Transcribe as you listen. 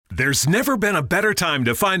There's never been a better time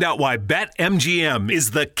to find out why BetMGM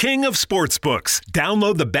is the king of sportsbooks.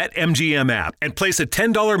 Download the BetMGM app and place a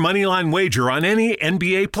 $10 moneyline wager on any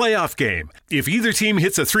NBA playoff game. If either team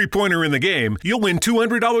hits a three-pointer in the game, you'll win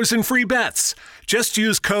 $200 in free bets. Just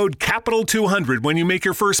use code CAPITAL200 when you make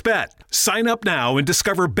your first bet. Sign up now and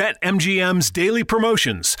discover BetMGM's daily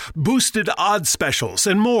promotions, boosted odds specials,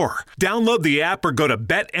 and more. Download the app or go to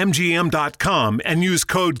BetMGM.com and use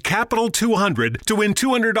code CAPITAL200 to win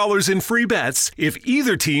 $200 in free bets if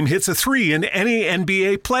either team hits a three in any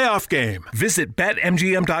NBA playoff game. Visit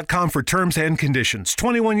BetMGM.com for terms and conditions.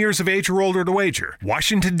 21 years of age or older to wager.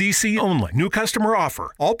 Washington, D.C. only. New customer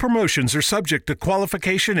offer. All promotions are subject to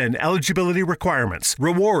qualification and eligibility requirements.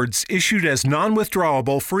 Rewards issued as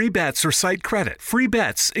non-withdrawable free bets or site credit. Free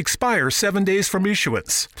bets expire 7 days from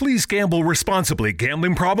issuance. Please gamble responsibly.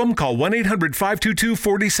 Gambling problem? Call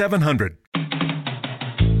 1-800-522-4700.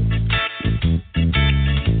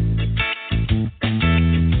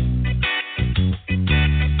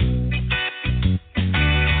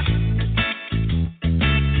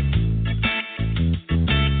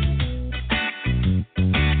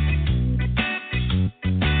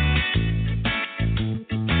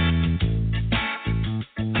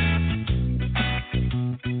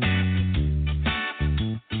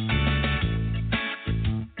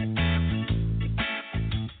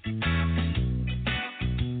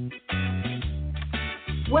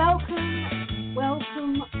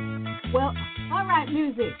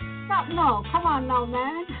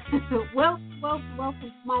 Welcome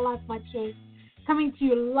to My Life, My Choice. Coming to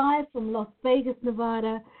you live from Las Vegas,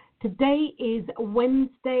 Nevada. Today is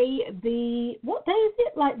Wednesday, what day is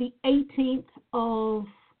it? Like the 18th of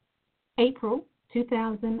April,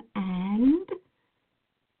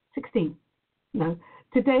 2016. No,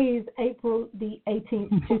 today is April the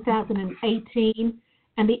 18th, 2018,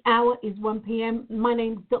 and the hour is 1 p.m. My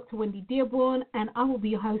name is Dr. Wendy Dearborn, and I will be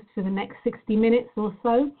your host for the next 60 minutes or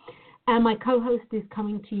so. And my co-host is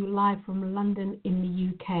coming to you live from London in the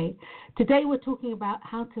UK. Today we're talking about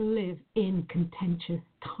how to live in contentious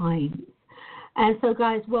times. And so,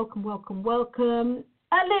 guys, welcome. Olivia,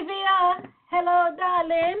 hello,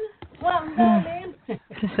 darling. Welcome, darling.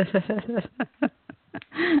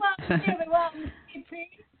 Welcome, everyone.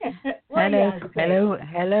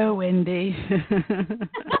 Hello, Wendy.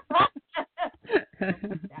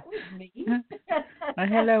 That was me.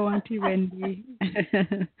 Hello, Auntie Wendy.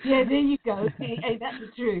 Yeah, there you go. Hey, that's the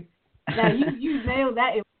truth. Now you nailed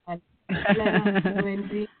that in. Hello, Auntie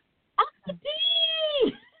Wendy. Auntie D.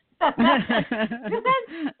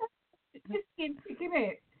 Just picking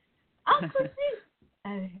it. Uncle D.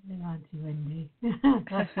 Oh, hello, Auntie Wendy.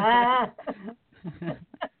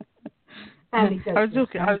 I was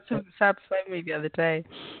talking to Sab's family the other day,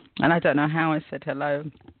 and I don't know how I said hello,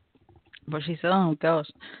 but she said, "Oh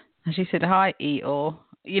gosh," and she said, "Hi, Eeyore."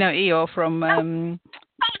 You know Eeyore from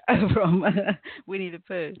Winnie the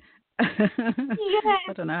Pooh. Yeah,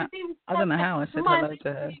 I don't know how I said hello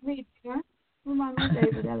to her. Remind me of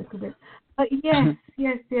David a little bit. But yes,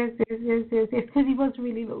 because he was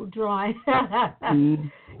really a little dry.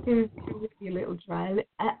 He was really a little dry,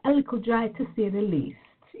 a little dry to say the least,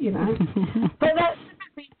 you know. But that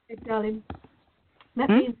being said, darling, that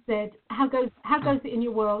being said, how goes it in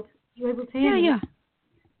your world? You able to hear me?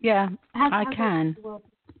 Yeah. I can. No,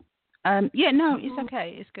 it's Mm-hmm.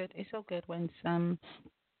 okay. It's good. It's all good. When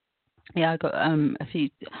I got a few.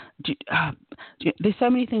 There's so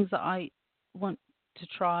many things that I want to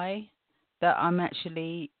try that I'm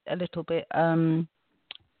actually a little bit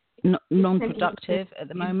non-productive at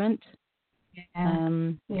the moment.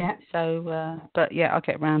 Yeah. So, but yeah, I'll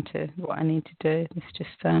get around to what I need to do. It's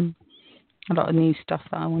just a lot of new stuff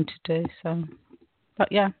that I want to do. So,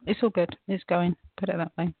 but yeah, it's all good. It's going. Put it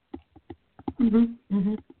that way. And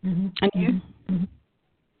you?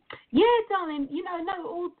 Yeah, darling. You know,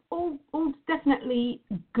 no, all's definitely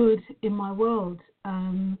good in my world.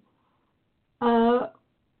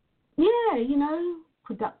 Yeah, you know,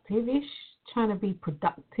 productive-ish. Trying to be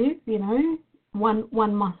productive. You know,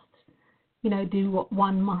 one must, you know, do what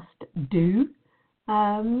one must do.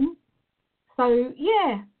 So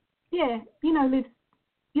yeah, you know, live,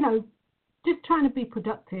 you know, just trying to be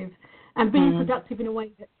productive and being productive in a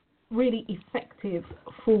way that's really effective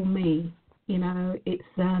for me. You know, it's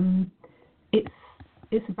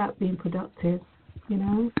about being productive. You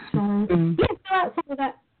know, so yeah. So outside of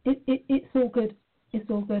that, it's all good. It's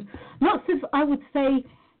all good. Lots of, I would say,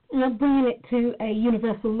 you know, bringing it to a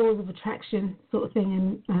universal laws of attraction sort of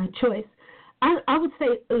thing and choice. I would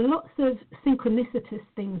say lots of synchronicitous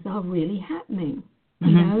things are really happening.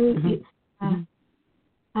 You know, it's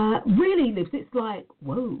really lives. It's like,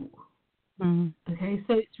 whoa, Okay,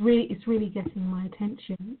 so it's really getting my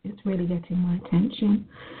attention. It's really getting my attention.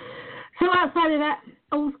 So outside of that,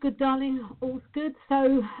 all's good, darling. All's good.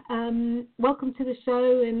 So welcome to the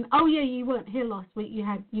show. And you weren't here last week. You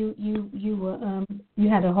had you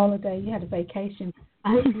had a holiday. You had a vacation.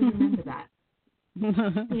 I hope you remember that.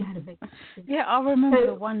 You had a vacation. Yeah, I remember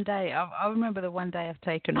the one day. I remember the one day I've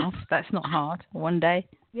taken off. That's not hard. One day.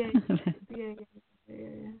 Yeah.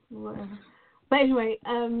 Whatever. But anyway,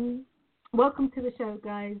 welcome to the show,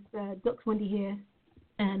 guys. Dr. Wendy here,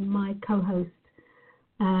 and my co-host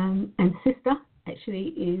and sister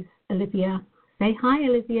actually is Olivia. Say hi,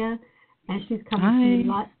 Olivia. And she's coming to you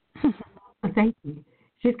live. Thank you.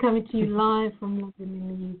 She's coming to you live from London in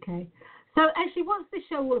the UK. So actually, what's this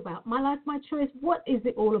show all about? My Life, My Choice. What is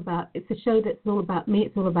it all about? It's a show that's all about me.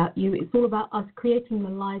 It's all about you. It's all about us creating the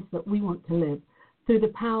lives that we want to live through the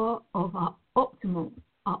power of our optimal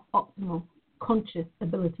conscious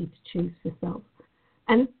ability to choose for self.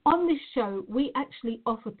 And on this show, we actually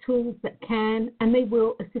offer tools that can and they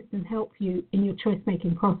will assist and help you in your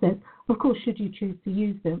choice-making process, of course, should you choose to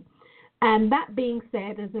use them. And that being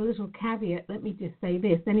said, as a little caveat, let me just say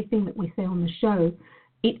this. Anything that we say on the show,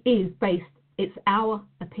 it's our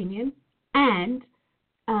opinion. And,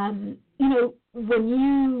 when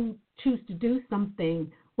you choose to do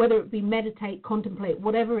something, whether it be meditate, contemplate,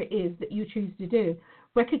 whatever it is that you choose to do,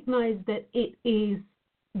 recognize that it is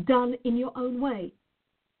done in your own way.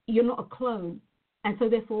 You're not a clone. And so,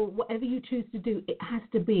 therefore, whatever you choose to do, it has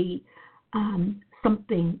to be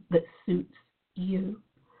something that suits you.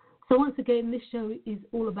 So, once again, this show is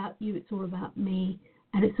all about you. It's all about me.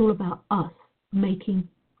 And it's all about us making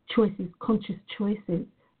choices, conscious choices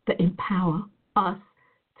that empower us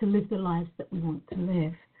to live the lives that we want to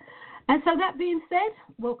live. And so that being said,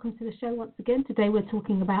 welcome to the show once again. Today we're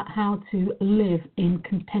talking about how to live in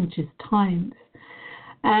contentious times.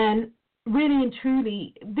 And really and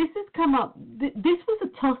truly, this has come up, this was a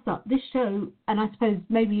toss-up, this show, and I suppose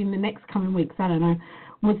maybe in the next coming weeks, I don't know,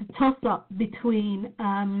 was a toss-up between,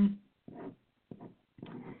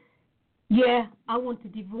 I want to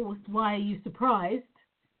divorce, why are you surprised?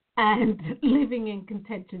 And living in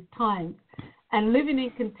contentious times. And living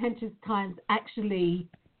in contentious times actually,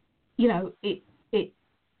 it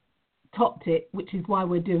topped it, which is why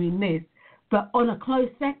we're doing this. But on a close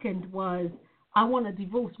second was, I want a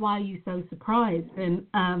divorce, why are you so surprised? And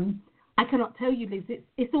I cannot tell you, Liz,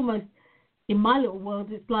 it's almost, in my little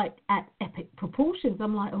world, it's like at epic proportions.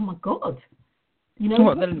 I'm like, oh my God.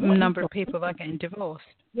 What the number of people that are getting divorced?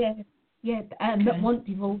 Yeah, and that want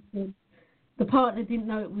divorce. And the partner didn't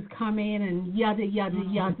know it was coming and yada, yada,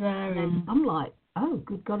 yada. And I'm like, oh,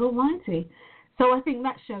 good God Almighty. So I think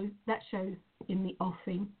that shows in the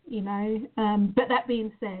offing, But that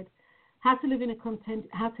being said, how to live in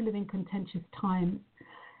contentious times.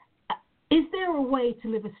 Is there a way to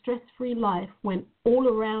live a stress-free life when all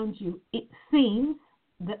around you it seems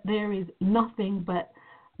that there is nothing but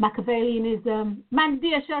Machiavellianism,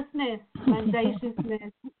 mendaciousness,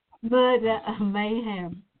 murder, and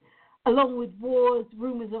mayhem, along with wars,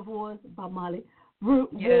 rumors of wars, Bob Marley,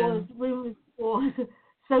 wars, rumors of wars,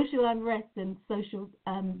 social unrest, and social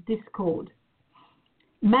discord.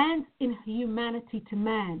 Man's inhumanity to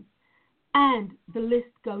man, and the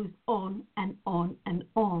list goes on and on and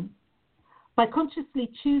on. By consciously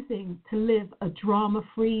choosing to live a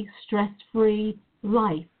drama-free, stress-free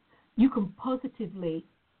life, you can positively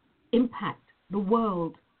impact the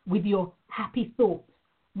world with your happy thoughts,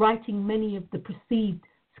 writing many of the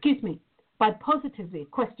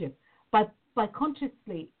by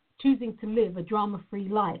consciously choosing to live a drama-free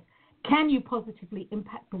life, can you positively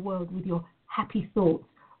impact the world with your happy thoughts,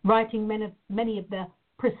 righting many of the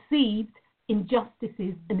perceived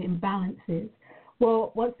injustices and imbalances?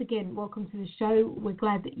 Well, once again, welcome to the show. We're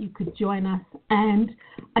glad that you could join us. And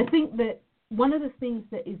I think that one of the things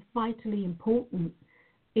that is vitally important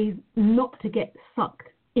is not to get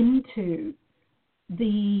sucked into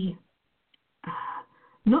the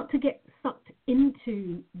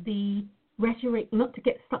rhetoric, not to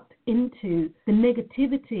get sucked into the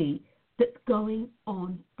negativity that's going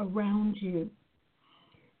on around you.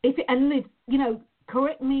 And Liv,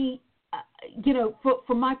 correct me,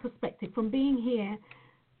 from my perspective, from being here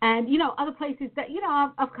and, other places that,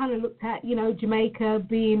 I've kind of looked at, Jamaica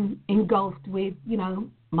being engulfed with,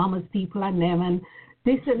 mama's people and them and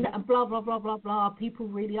this and that and blah, blah, blah, blah, blah, people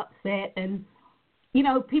really upset and,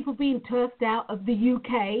 people being turfed out of the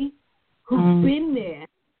UK who've been there,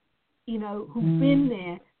 been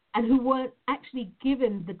there and who weren't actually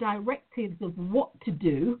given the directives of what to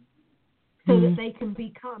do so that they can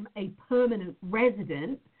become a permanent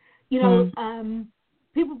resident.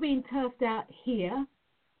 People being turfed out here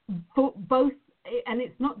for both, and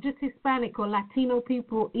it's not just Hispanic or Latino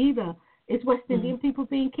people either. It's West Indian people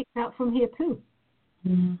being kicked out from here too.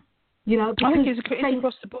 Mm. You know, I think it's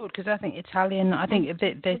across the board, because I think Italian, I think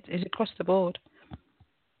it's across the board.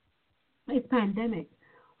 It's pandemic.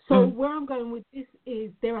 So where I'm going with this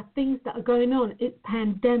is there are things that are going on. It's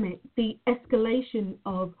pandemic. The escalation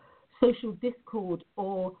of social discord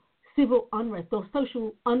or civil unrest or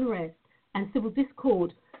social unrest and civil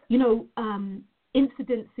discord, you know,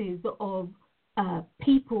 incidences of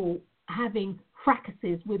people having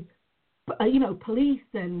fracases with, you know, police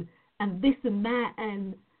and this and that,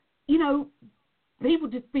 and, you know, people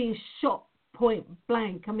just being shot point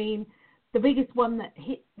blank. I mean, the biggest one that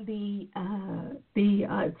hit the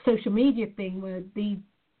social media thing were these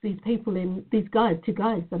people two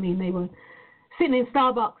guys. I mean, they were sitting in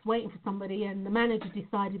Starbucks waiting for somebody, and the manager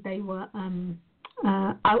decided they were,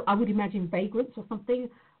 I would imagine vagrants or something,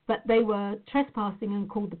 but they were trespassing and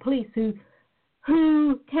called the police,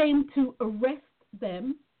 who came to arrest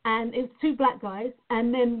them. And it was two black guys,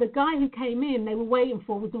 and then the guy who came in, they were waiting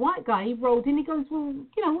for, was the white guy. He rolled in. He goes, "Well,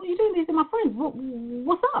 you know, what are you doing? These are my friends.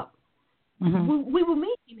 What's up? Mm-hmm. We were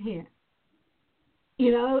meeting here."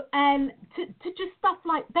 You know, and to just stuff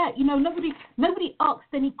like that. You know, nobody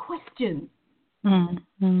asked any questions.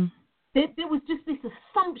 Mm-hmm. There was just this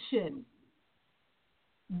assumption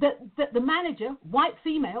that the manager, white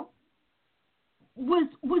female, was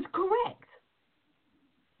correct,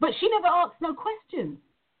 but she never asked no questions.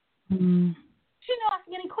 She's not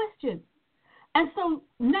asking any questions. And so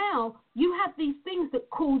now you have these things that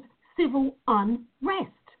cause civil unrest,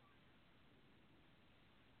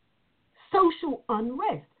 social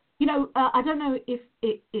unrest. You know, I don't know if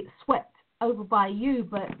it swept over by you,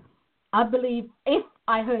 but I believe, if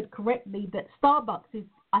I heard correctly, that Starbucks is,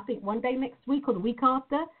 I think, one day next week or the week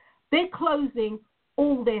after, they're closing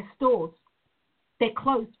all their stores. They're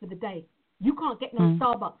closed for the day. You can't get no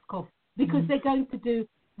Starbucks coffee because they're going to do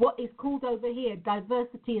what is called over here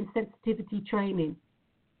diversity and sensitivity training.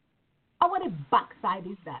 Oh, what a backside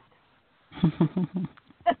is that?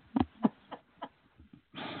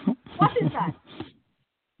 What is that?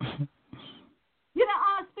 You don't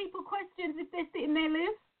ask people questions if they're sitting there,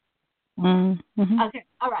 Liz? Okay,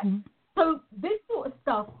 all right. So this sort of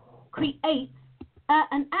stuff creates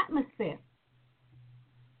an atmosphere.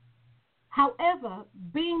 However,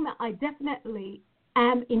 being that I definitely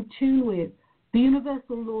am in tune with the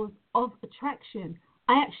universal laws of attraction,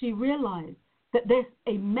 I actually realize that there's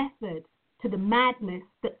a method to the madness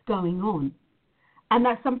that's going on. And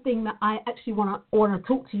that's something that I actually want to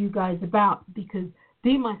talk to you guys about, because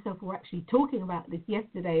Dee and myself were actually talking about this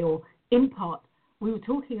yesterday, or in part, we were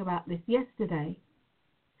talking about this yesterday.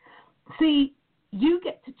 See, you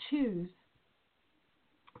get to choose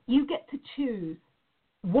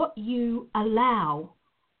what you allow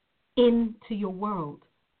into your world.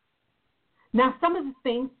 Now, some of the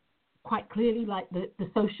things, quite clearly, like the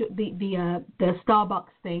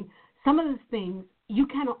Starbucks thing, some of the things you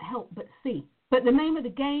cannot help but see. But the name of the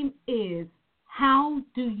game is, how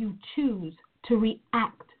do you choose to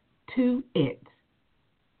react to it?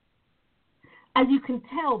 As you can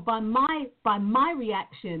tell by my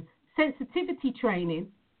reaction, sensitivity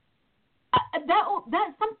training,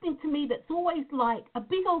 that's something to me that's always like a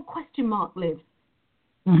big old question mark, Liv.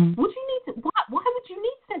 Would you need to? Why would you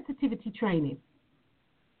need sensitivity training?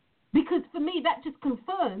 Because for me, that just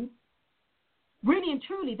confirms, really and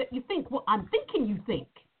truly, that you think what I'm thinking you think.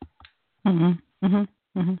 And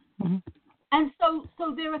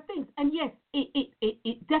so there are things, and yes,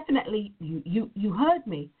 it definitely, you heard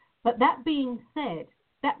me. But that being said,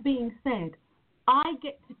 I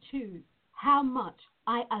get to choose how much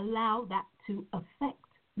I allow that to affect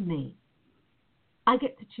me. I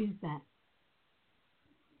get to choose that.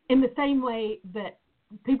 In the same way that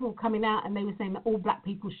people were coming out and they were saying that all black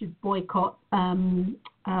people should boycott, Starbucks.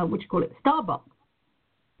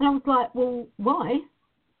 And I was like, well, why?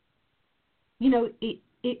 You know,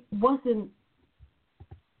 it wasn't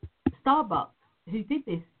Starbucks who did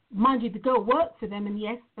this. Mind you, the girl worked for them, and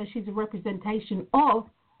yes, she's a representation of,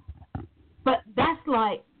 but that's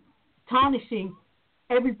like tarnishing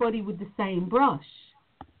everybody with the same brush.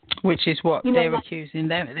 Which is what they're accusing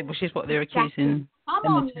them. Which is what they're accusing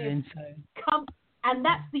them of doing. And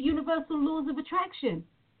that's the universal laws of attraction.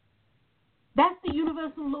 That's the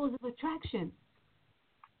universal laws of attraction.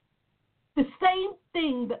 The same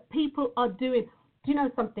thing that people are doing. Do you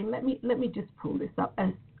know something? Let me just pull this up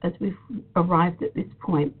as we've arrived at this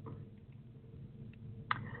point.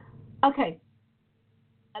 Okay.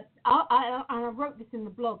 I wrote this in the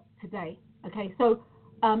blog today. Okay, so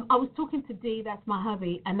I was talking to Dee, that's my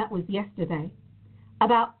hubby, and that was yesterday.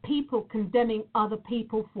 about people condemning other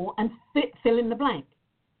people for, and fill in the blank,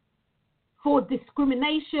 for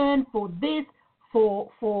discrimination, for this,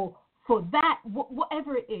 for that,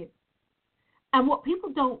 whatever it is. And what people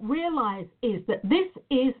don't realize is that this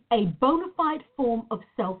is a bona fide form of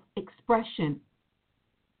self-expression.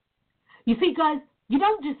 You see, guys, you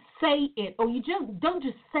don't just say it, or you don't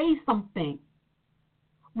just say something.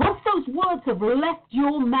 Once those words have left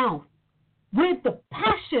your mouth with the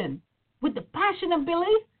passion and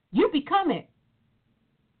belief, you become it.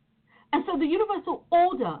 And so the universal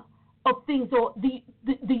order of things, or the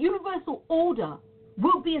universal order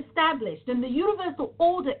will be established, and the universal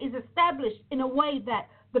order is established in a way that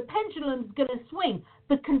the pendulum is going to swing.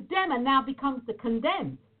 The condemner now becomes the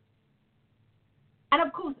condemned. And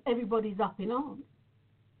of course, everybody's up in arms.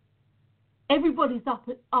 Everybody's up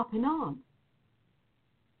in arms.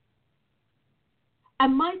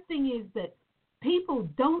 And my thing is that people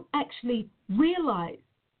don't actually realize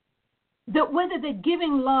that whether they're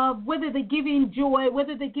giving love, whether they're giving joy,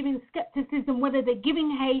 whether they're giving skepticism, whether they're giving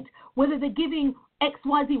hate, whether they're giving X,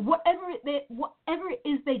 Y, Z, whatever it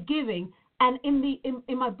is they're giving. And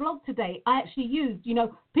in my blog today, I actually used,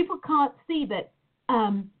 people can't see that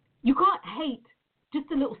you can't hate just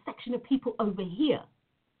a little section of people over here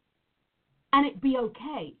and it be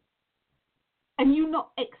okay, and you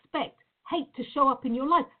not expect hate to show up in your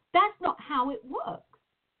life. That's not how it works.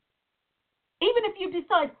 Even if you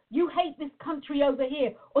decide you hate this country over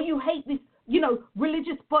here, or you hate this,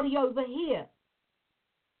 religious body over here,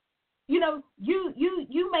 you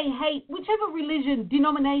may hate whichever religion,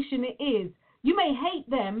 denomination it is. You may hate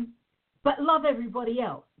them, but love everybody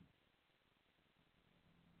else.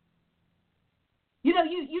 You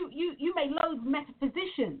may loathe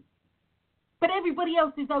metaphysicians, but everybody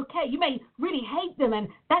else is okay. You may really hate them, and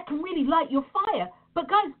that can really light your fire. But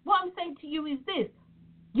guys, what I'm saying to you is this.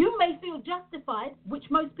 You may feel justified,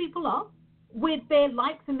 which most people are, with their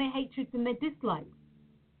likes and their hatreds and their dislikes.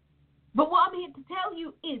 But what I'm here to tell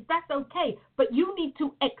you is that's okay, but you need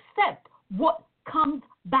to accept what comes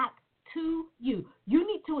back to you. You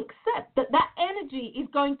need to accept that energy is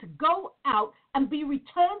going to go out and be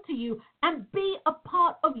returned to you and be a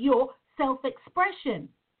part of your self-expression.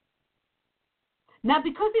 Now,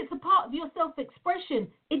 because it's a part of your self-expression,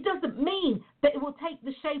 it doesn't mean that it will take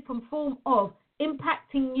the shape and form of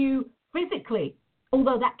impacting you physically,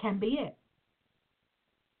 although that can be it.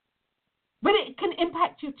 But it can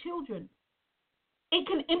impact your children. It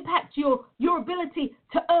can impact your ability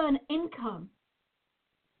to earn income.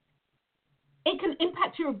 It can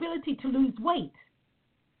impact your ability to lose weight.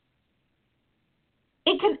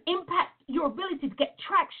 It can impact your ability to get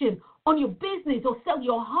traction on your business, or sell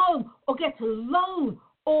your home, or get a loan,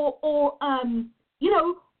 or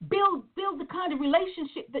build the kind of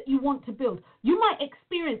relationship that you want to build. You might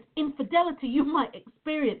experience infidelity. You might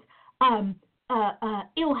experience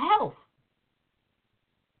ill health.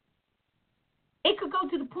 It could go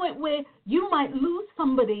to the point where you might lose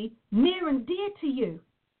somebody near and dear to you.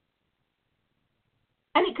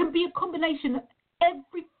 And it can be a combination of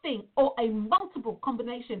everything, or a multiple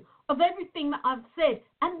combination of everything that I've said,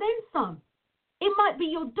 and then some. It might be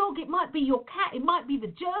your dog, it might be your cat, it might be the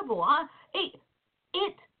gerbil.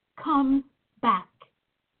 It comes back.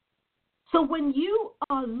 So when you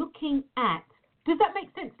are looking at, does that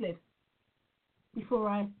make sense, Liv?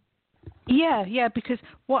 Yeah, because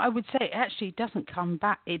what I would say, it actually doesn't come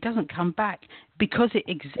back. It doesn't come back because it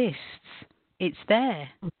exists. It's there.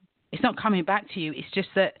 It's not coming back to you. It's just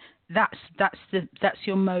that's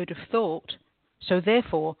your mode of thought. So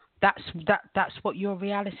therefore, that's what your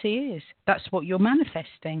reality is. That's what you're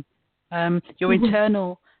manifesting. Your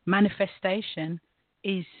internal manifestation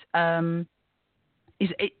is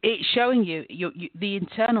it's showing you the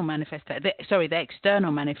internal the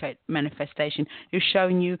external manifestation is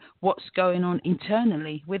showing you what's going on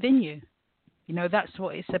internally within you. That's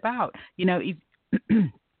what it's about.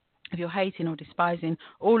 If you're hating or despising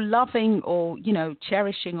or loving or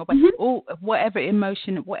cherishing or whatever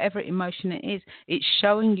emotion it is, it's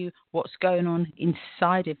showing you what's going on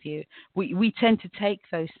inside of you. We tend to take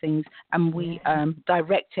those things and we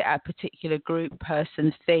direct it at a particular group,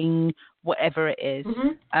 person, thing, whatever it is.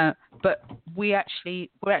 But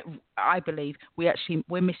I believe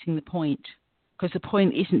we're missing the point, because the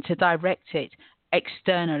point isn't to direct it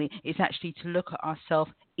externally. It's actually to look at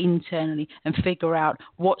ourselves internally and figure out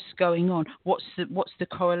what's going on, what's the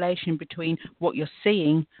correlation between what you're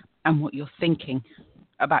seeing and what you're thinking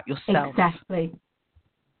about yourself.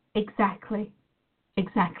 Exactly.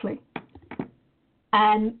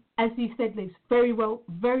 And as you said, Liz, very well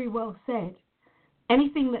said.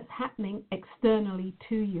 Anything that's happening externally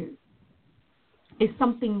to you is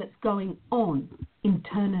something that's going on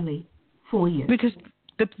internally for you. Because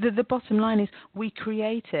the bottom line is we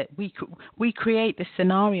create it. We create the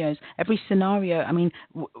scenarios. Every scenario, I mean,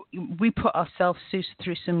 we put ourselves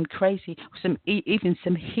through some crazy, even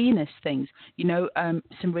some heinous things,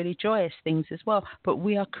 some really joyous things as well. But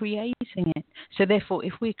we are creating it. So therefore,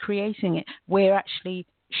 if we're creating it, we're actually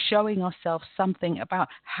showing ourselves something about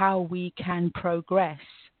how we can progress.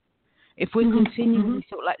 If we're continually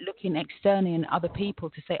sort of like looking externally and other people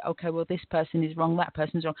to say, okay, well, this person is wrong, that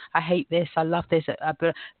person's wrong, I hate this, I love this,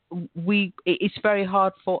 but it's very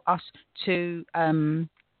hard for us to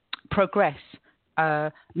progress,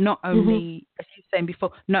 not only, as you were saying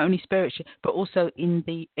before, not only spiritually, but also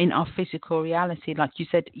in our physical reality. Like you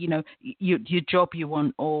said, your job you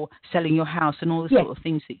want, or selling your house, and all the sort of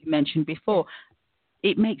things that you mentioned before.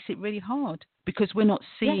 It makes it really hard because we're not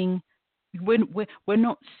seeing. We're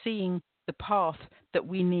not seeing the path that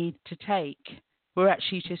we need to take. We're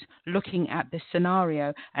actually just looking at the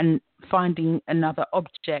scenario and finding another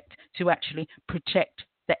object to actually project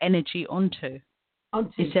the energy onto.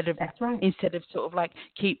 Instead of sort of like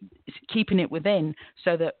keeping it within,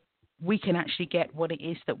 so that we can actually get what it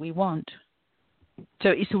is that we want.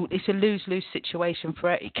 So it's a lose-lose situation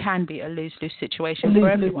it can be a lose-lose situation for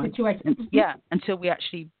everyone. Until we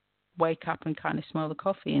actually wake up and kind of smell the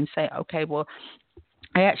coffee and say, okay, well,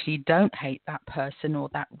 I actually don't hate that person or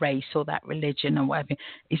that race or that religion or whatever.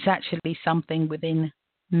 It's actually something within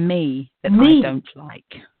me that I don't like.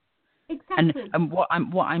 Exactly. And what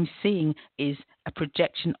I'm seeing is a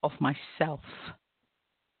projection of myself.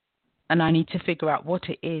 And I need to figure out what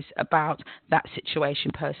it is about that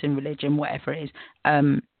situation, person, religion, whatever it is,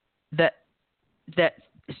 that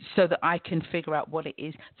so that I can figure out what it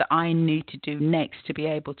is that I need to do next to be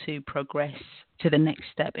able to progress to the next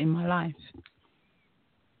step in my life.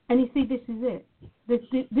 And you see, this is it.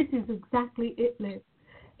 This is exactly it, Liz.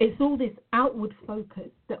 It's all this outward focus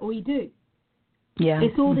that we do. Yeah.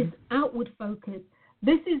 It's all this outward focus.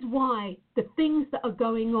 This is why the things that are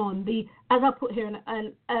going on, as I put here,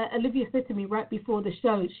 and Olivia said to me right before the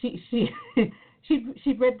show, she'd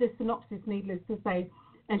read the synopsis, needless to say,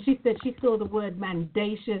 and she said she saw the word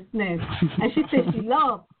mendaciousness, and she said she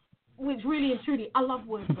laughed, which really and truly, I love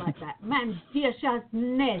words like that,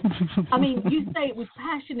 mendaciousness. I mean, you say it with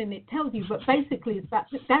passion and it tells you, but basically it's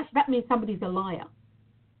that means somebody's a liar.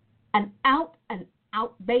 And out,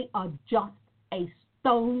 they are just a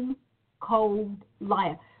stone cold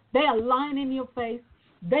liar. They are lying in your face.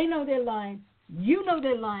 They know they're lying. You know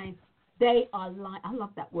they're lying. They are lying. I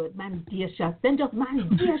love that word, mendaciousness. Then just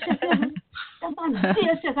mendaciousness.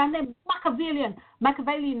 And then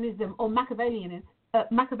Machiavellianism or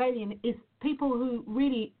Machiavellian is people who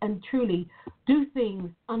really and truly do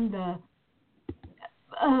things under.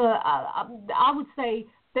 I would say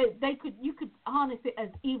you could harness it as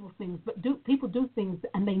evil things, but people do things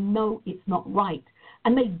and they know it's not right,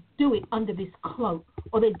 and they do it under this cloak,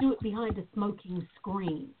 or they do it behind a smoking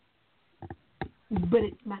screen. But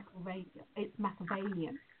it's Machiavellian. It's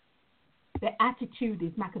Machiavellian. Their attitude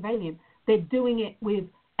is Machiavellian. They're doing it with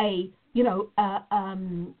a, well,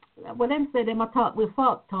 them say they might talk with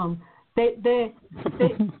fork tongue. They're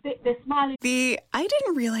smiling. The I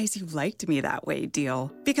didn't realize you liked me that way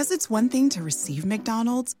deal. Because it's one thing to receive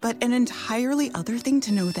McDonald's, but an entirely other thing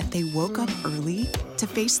to know that they woke up early to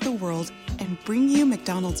face the world and bring you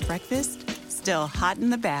McDonald's breakfast still hot in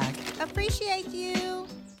the bag. Appreciate you.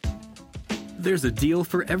 There's a deal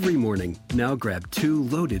for every morning. Now grab 2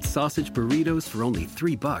 loaded sausage burritos for only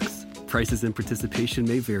 $3. Prices and participation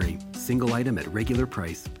may vary. Single item at regular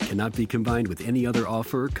price. Cannot be combined with any other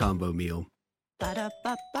offer or combo meal.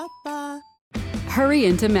 Ba-da-ba-ba-ba. Hurry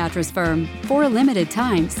into Mattress Firm. For a limited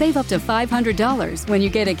time, save up to $500 when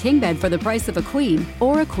you get a king bed for the price of a queen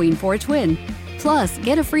or a queen for a twin. Plus,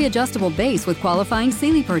 get a free adjustable base with qualifying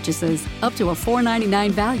Sealy purchases, up to a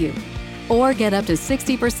 $499 value. Or get up to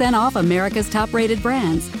 60% off America's top-rated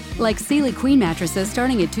brands, like Sealy Queen mattresses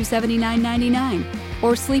starting at $279.99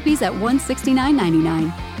 or Sleepy's at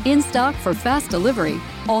 $169.99. In stock for fast delivery,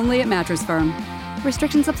 only at Mattress Firm.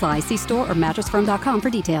 Restrictions apply. See store or mattressfirm.com for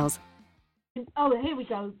details. Oh, here we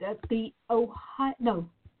go. The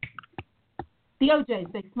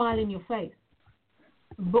OJs, they smile in your face.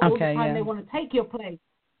 But all the time they want to take your place.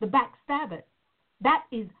 The backstabbers. That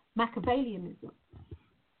is Machiavellianism.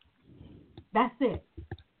 That's it.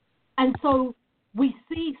 And so we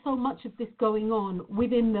see so much of this going on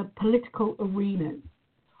within the political arenas.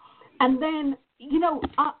 And then,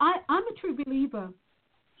 I'm a true believer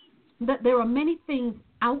that there are many things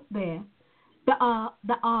out there that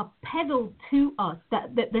are peddled to us,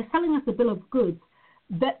 that they're selling us a bill of goods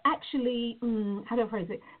that actually, how do I phrase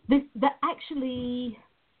it? That actually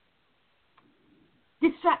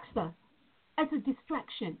distracts us as a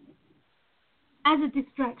distraction.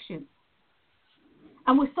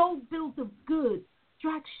 And we're sold bills of goods,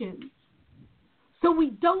 distractions. So we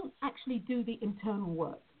don't actually do the internal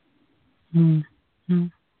work. Mm-hmm.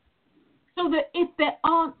 So that if there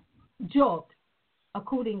aren't jobs,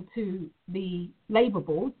 according to the labor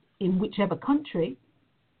boards in whichever country,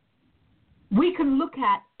 we can look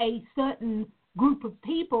at a certain group of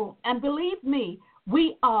people, and believe me,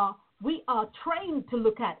 we are trained to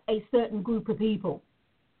look at a certain group of people.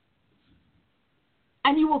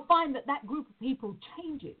 And you will find that group of people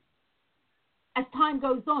changes as time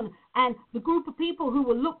goes on. And the group of people who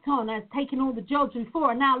were looked on as taking all the jobs before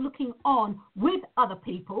are now looking on with other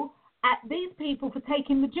people at these people for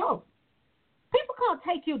taking the jobs. People can't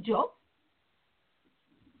take your job.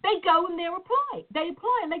 They go and they apply. They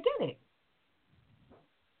apply and they get it.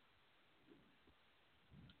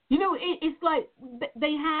 You know, it's like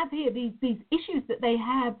they have here these issues that they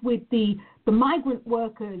have with the migrant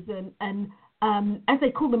workers and as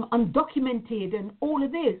they call them, undocumented and all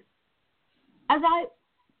of this. As I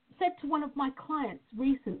said to one of my clients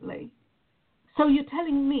recently, so you're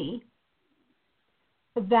telling me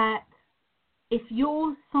that if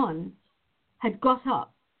your son had got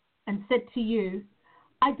up and said to you,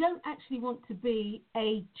 I don't actually want to be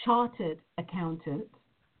a chartered accountant,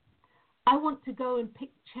 I want to go and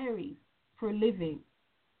pick cherries for a living,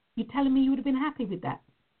 you're telling me you would have been happy with that?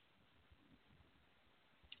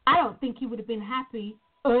 I don't think you would have been happy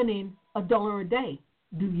earning $1 a day,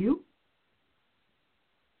 do you?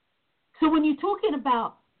 So when you're talking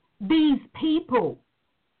about these people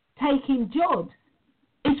taking jobs,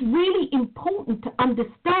 it's really important to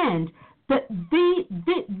understand that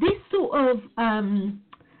this sort of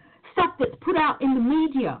stuff that's put out in the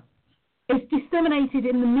media, is disseminated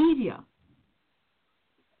in the media,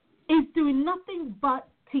 is doing nothing but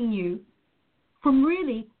keeping you from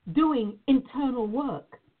really doing internal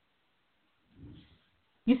work.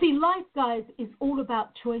 You see, life, guys, is all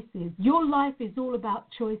about choices. Your life is all about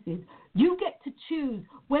choices. You get to choose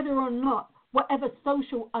whether or not whatever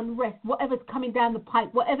social unrest, whatever's coming down the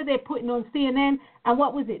pipe, whatever they're putting on CNN, and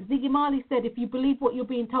what was it? Ziggy Marley said, if you believe what you're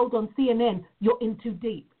being told on CNN, you're in too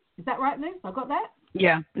deep. Is that right, Liz? I got that?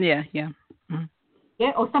 Yeah. Mm.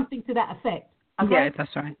 Yeah, or something to that effect. Okay? Yeah,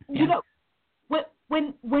 that's right. Yeah. You know,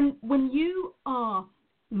 when you are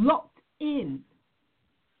locked in,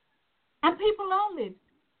 and people are, Liz,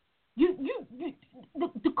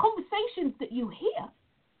 the conversations that you hear,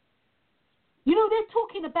 you know, they're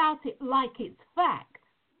talking about it like it's fact.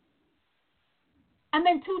 And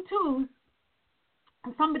then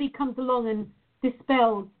and somebody comes along and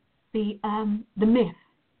dispels the myth.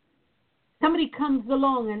 Somebody comes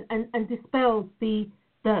along and dispels the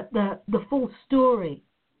false story.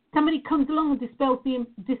 Somebody comes along and dispels the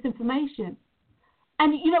disinformation.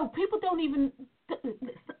 And, you know, people don't even,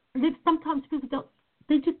 sometimes people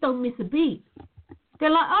they just don't miss a beat. They're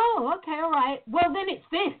like, oh, okay, all right. Well, then it's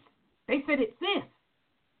this. They said it's this.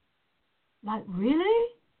 Like, really?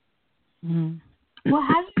 Mm. Well,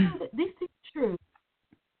 how do you know that this is true?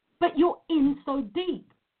 But you're in so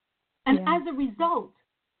deep. And as a result,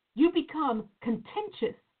 you become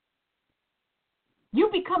contentious. You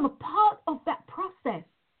become a part of that process.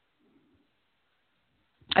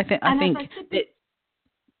 I think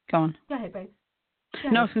go on. Go ahead, babe.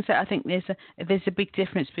 No, I was going to say, I think there's a big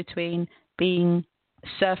difference between being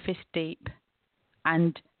surface deep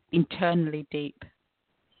and internally deep.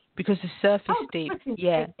 Because the surface deep,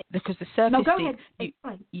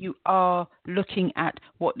 you are looking at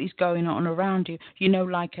what is going on around you. You know,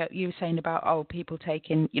 like you were saying about people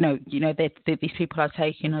taking, these people are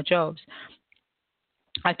taking our jobs.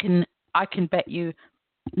 I can bet you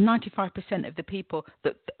 95% of the people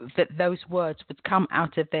that those words would come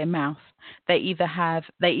out of their mouth, they either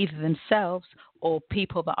themselves or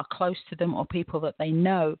people that are close to them or people that they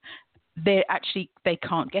know, they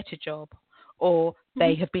can't get a job, or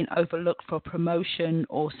they have been overlooked for promotion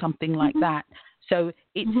or something like that. So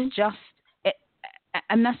it's just,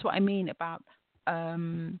 and that's what I mean about,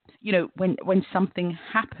 when something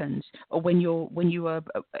happens or when you are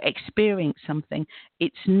experiencing something,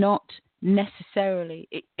 it's not necessarily,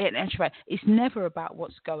 it's never about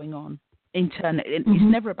what's going on internally. It's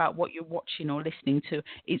never about what you're watching or listening to.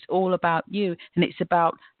 It's all about you, and it's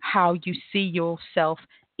about how you see yourself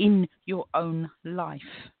in your own life.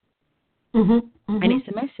 And it's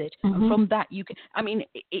a message, and from that you can. I mean,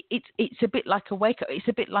 it's a bit like a wake up. It's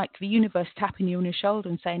a bit like the universe tapping you on your shoulder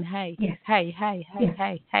and saying, "Hey,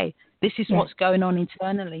 hey, this is what's going on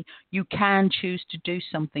internally. You can choose to do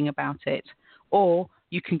something about it, or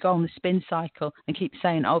you can go on the spin cycle and keep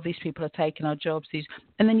saying, oh, these people are taking our jobs,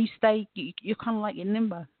 and then you stay, you're kind of like in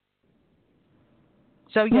limbo.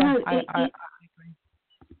 So, yeah, I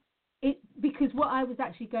agree. Because what I was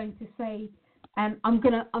actually going to say, and I'm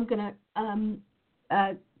gonna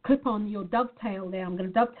clip on your dovetail there. I'm going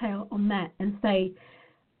to dovetail on that and say,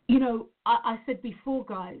 I said before,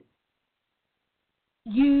 guys,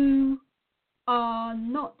 you are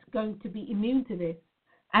not going to be immune to this.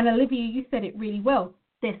 And Olivia, you said it really well.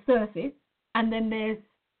 There's surface, and then there's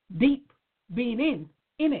deep being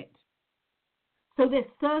in it. So there's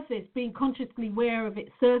surface, being consciously aware of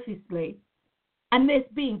it surfacely, and there's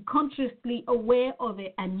being consciously aware of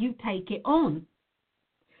it and you take it on.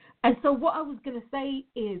 And so what I was going to say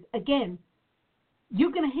is, again,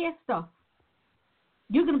 you're going to hear stuff.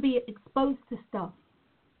 You're going to be exposed to stuff.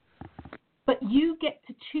 But you get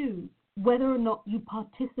to choose whether or not you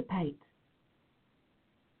participate.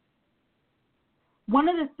 One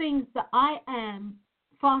of the things that I am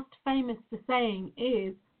fast famous for saying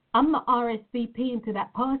is, I'm not RSVP into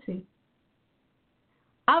that party.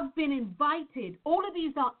 I've been invited. All of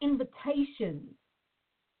these are invitations.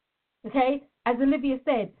 Okay? As Olivia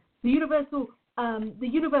said, the universe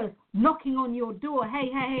knocking on your door.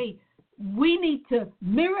 Hey, we need to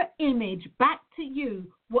mirror image back to you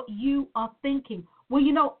what you are thinking.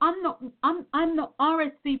 Well, I'm not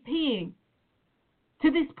RSVPing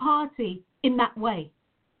to this party in that way.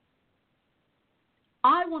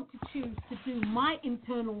 I want to choose to do my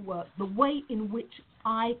internal work the way in which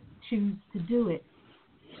I choose to do it.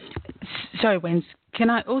 Sorry, Wens, can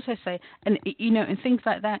I also say, and things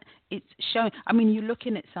like that, it's showing, you're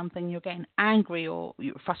looking at something, you're getting angry or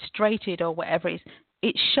you're frustrated or whatever it is,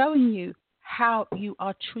 it's showing you how you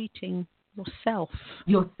are treating yourself.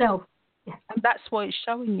 Yeah. And that's what it's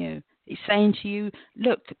showing you. It's saying to you,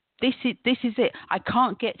 look, this is it. I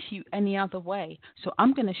can't get to you any other way. So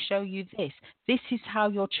I'm going to show you this. This is how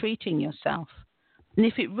you're treating yourself. And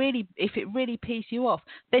if it really pees you off,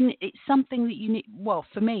 then it's something that you need. Well,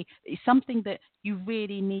 for me, it's something that you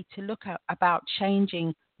really need to look at about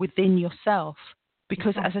changing within yourself.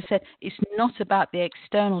 Because, as I said, it's not about the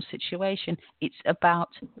external situation. It's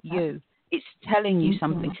about you. It's telling you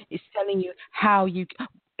something. It's telling you how you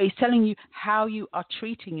are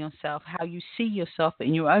treating yourself, how you see yourself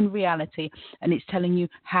in your own reality, and it's telling you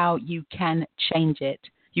how you can change it.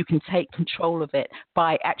 You can take control of it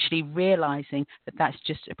by actually realizing that that's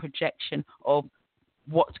just a projection of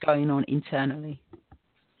what's going on internally.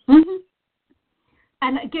 Mm-hmm.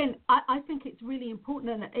 And again, I think it's really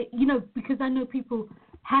important, because I know people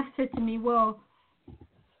have said to me, well,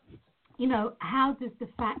 how does the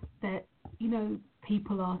fact that,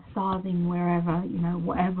 people are starving wherever,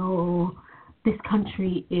 whatever, or this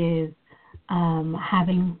country is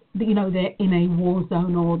having, they're in a war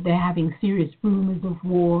zone, or they're having serious rumors of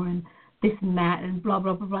war and this and that and blah,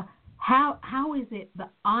 blah, blah, blah. How is it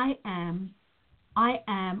that I am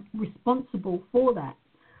responsible for that?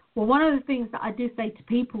 Well, one of the things that I do say to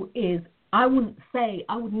people is, it would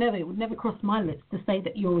never cross my lips to say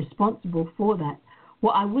that you're responsible for that.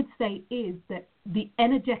 What I would say is that the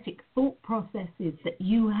energetic thought processes that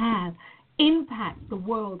you have impact the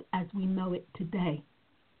world as we know it today.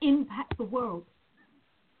 Impact the world.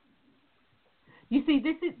 You see,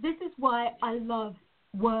 this is why I love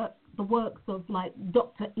the works of like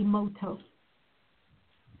Dr. Emoto.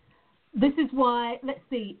 This is why,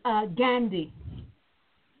 Gandhi,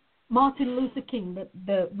 Martin Luther King,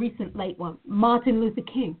 the recent late one, Martin Luther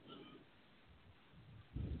King,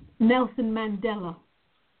 Nelson Mandela,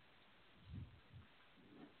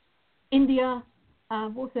 India,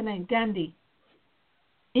 what's her name? Gandhi.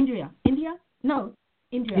 Indira.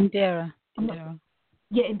 Indira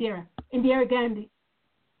Gandhi.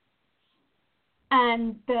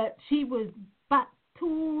 And she was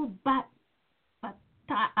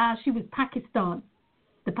she was Pakistan.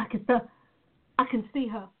 I can see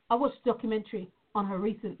her. I watched a documentary on her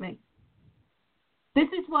recently. This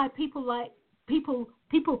is why people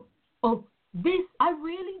of this, I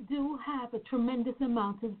really do have a tremendous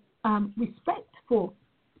amount of respect for.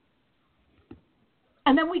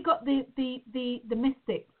 And then we got the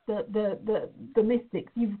mystics, the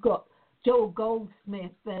mystics. You've got Joel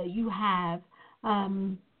Goldsmith. You have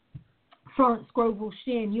Florence Scovel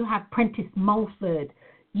Shinn. You have Prentice Mulford.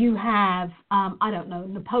 You have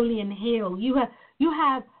Napoleon Hill. You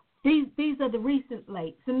have these are the recent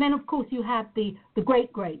lates, and then of course you have the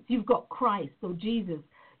great greats. You've got Christ or Jesus.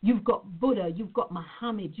 You've got Buddha. You've got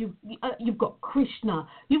Muhammad. You've got Krishna.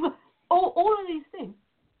 You've got all of these things.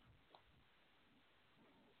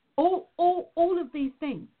 All of these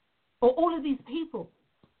things, or all of these people.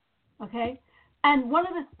 Okay, and one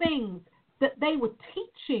of the things that they were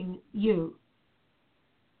teaching you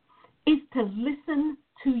is to listen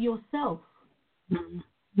to yourself.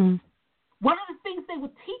 Mm-hmm. One of the things they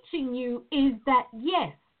were teaching you is that,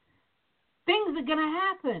 yes, things are going to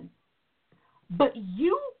happen, but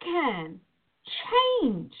you can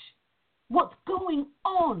change what's going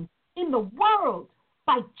on in the world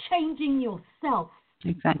by changing yourself.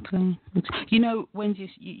 Exactly. You know, when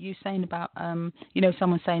you're saying about, you know,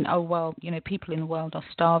 someone saying, oh, well, you know, people in the world are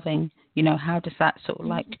starving, you know, how does that sort of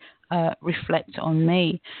like reflect on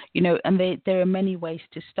me? You know, and there are many ways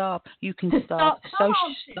to starve. You can starve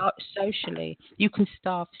socially. You can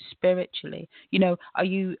starve spiritually. You know, are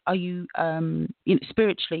you you know,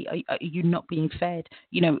 spiritually, are you not being fed?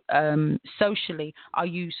 You know, socially, are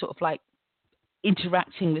you sort of like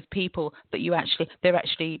interacting with people that they're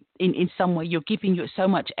actually in some way you're giving you so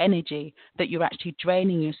much energy that you're actually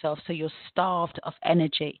draining yourself, so you're starved of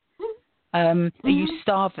energy. You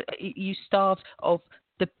starved of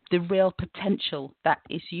the real potential that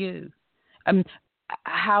is you.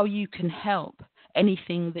 How you can help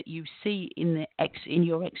anything that you see in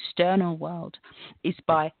your external world is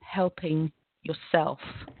by helping yourself.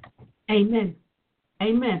 Amen.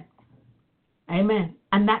 And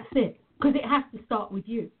that's it. Because it has to start with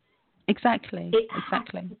you. Exactly. It has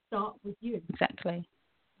to start with you. Exactly.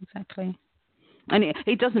 And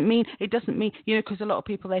it doesn't mean, you know, because a lot of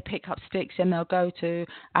people, they pick up sticks and they'll go to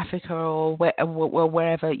Africa or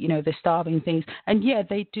wherever, you know, they're starving things. And yeah,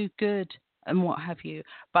 they do good and what have you.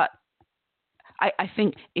 But I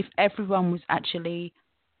think if everyone was actually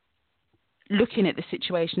looking at the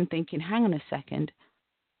situation thinking, hang on a second,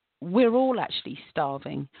 we're all actually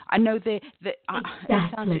starving. I know it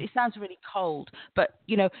sounds really cold, but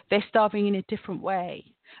you know they're starving in a different way,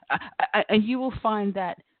 and you will find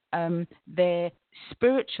that their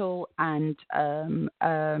spiritual and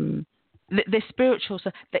their spiritual.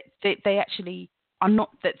 So they actually are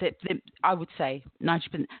not. That I would say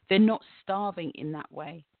 90%. They're not starving in that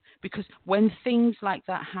way, because when things like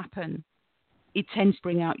that happen, it tends to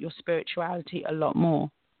bring out your spirituality a lot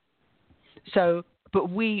more. So. But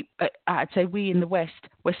I'd say we in the West,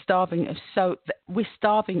 we're starving of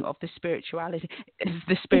the spirituality,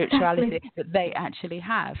 exactly. That they actually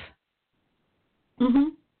have.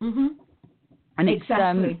 And it's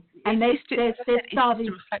exactly. And they're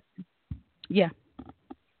starving. Yeah.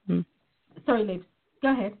 Sorry, Liv.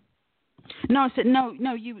 Go ahead. No, I said no.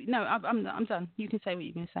 I'm done. You can say what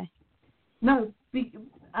you're going to say. No. You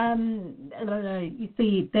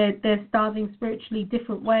see, they're starving spiritually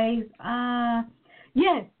different ways.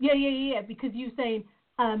 Yeah. Because you're saying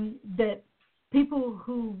that people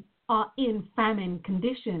who are in famine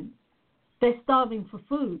conditions, they're starving for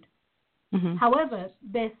food. Mm-hmm. However,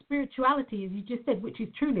 their spirituality, as you just said, which is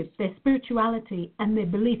true, their spirituality and their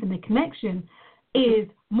belief and their connection is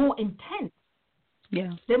more intense.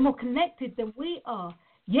 Yeah. They're more connected than we are.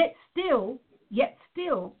 Yet still,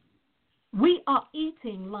 we are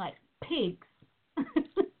eating like pigs.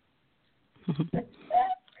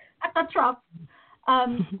 At the trough.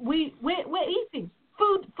 We're eating.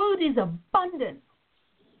 Food is abundant.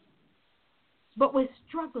 But we're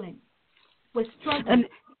struggling.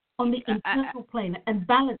 On the internal plane and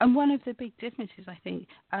balance. And one of the big differences, I think,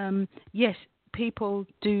 yes, people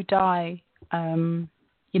do die,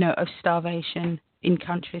 you know, of starvation in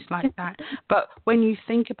countries like that. But when you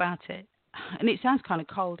think about it, and it sounds kind of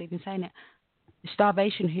cold even saying it,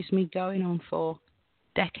 starvation has been going on for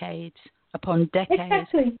decades upon decades.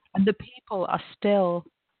 Exactly. And the people are still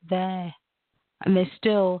there. And they're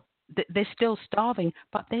still starving,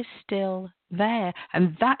 but they're still there.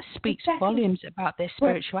 And that speaks volumes about their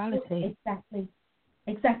spirituality.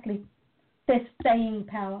 Exactly. Their staying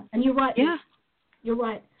power. And you're right. Yeah. You're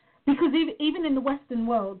right. Because even in the Western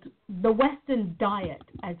world, the Western diet,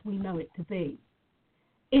 as we know it to be,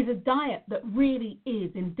 is a diet that really is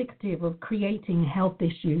indicative of creating health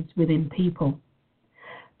issues within people.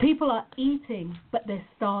 People are eating, but they're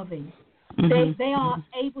starving. Mm-hmm. They are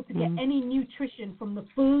able to get any nutrition from the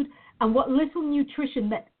food, and what little nutrition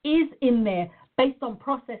that is in there based on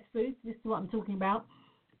processed foods, this is what I'm talking about,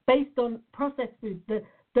 based on processed foods, the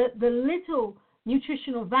little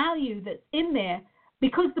nutritional value that's in there,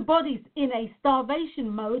 because the body's in a starvation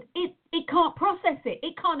mode, it can't process it.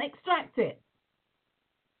 It can't extract it.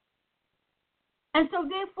 And so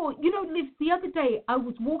therefore, you know, Liv, the other day I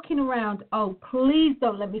was walking around. Oh, please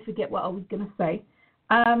don't let me forget what I was going to say.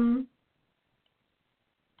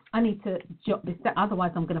 I need to jot this down,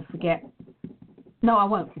 otherwise I'm going to forget. No, I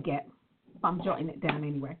won't forget, but I'm jotting it down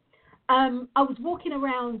anyway. I was walking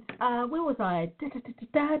around, where was I?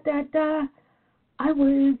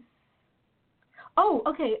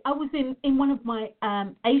 I was in one of my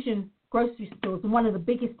Asian grocery stores, and one of the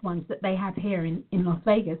biggest ones that they have here in Las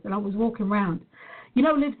Vegas, and I was walking around,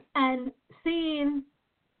 Liv, and seeing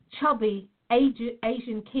chubby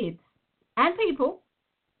Asian kids and people,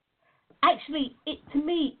 actually, to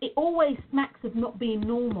me, it always smacks of not being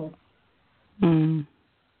normal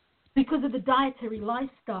because of the dietary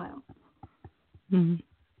lifestyle.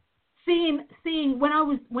 Seeing when I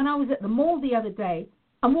was at the mall the other day,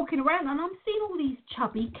 I'm walking around and I'm seeing all these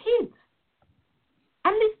chubby kids,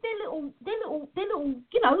 and they're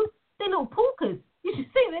little porkers. You should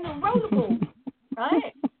see them, they're little rollerballs,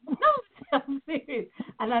 right? No, I'm serious.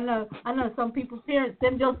 And I know some people's parents,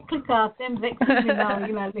 them just click off, them vex me now,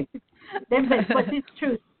 them vex. But it's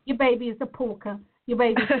true. Your baby is a porker. Your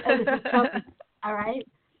baby is a little chubby. All right.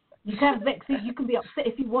 You can vex it. You can be upset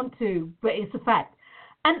if you want to, but it's a fact.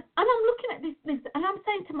 And I'm looking at this, and I'm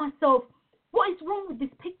saying to myself, what is wrong with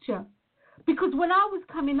this picture? Because when I was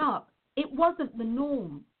coming up, it wasn't the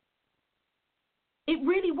norm. It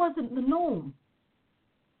really wasn't the norm.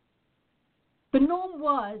 The norm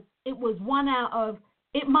was, it was one out of,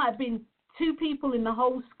 it might have been 2 people in the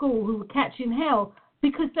whole school who were catching hell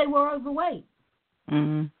because they were overweight.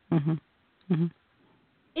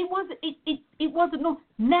 It wasn't norm.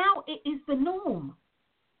 Now it is the norm.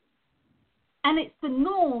 And it's the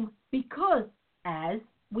norm because, as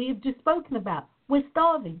we have just spoken about, we're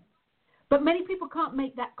starving. But many people can't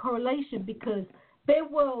make that correlation because their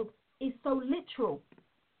world is so literal.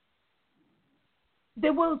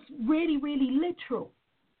 Their world's really, really literal.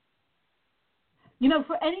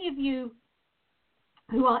 For any of you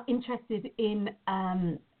who are interested in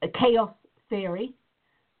chaos theory,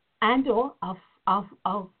 and or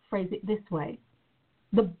I'll phrase it this way,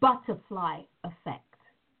 the butterfly effect.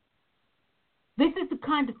 This is the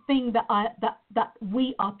kind of thing that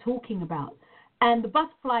we are talking about. And the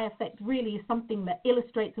butterfly effect really is something that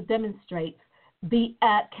illustrates or demonstrates the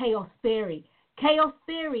chaos theory. Chaos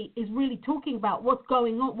theory is really talking about what's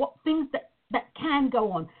going on, what things that can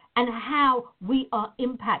go on, and how we are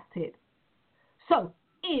impacted. So,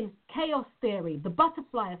 in chaos theory, the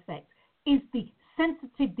butterfly effect is the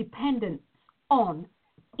sensitive dependence on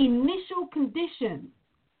initial conditions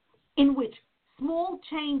in which small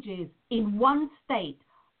changes in one state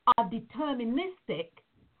are deterministic,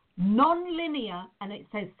 non-linear, and it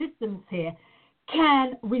says systems here,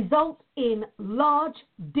 can result in large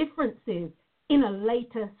differences in a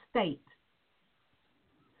later state.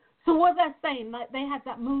 So what they're saying, like they had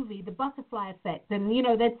that movie, The Butterfly Effect, and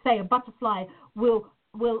they'd say a butterfly will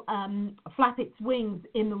flap its wings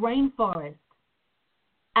in the rainforest,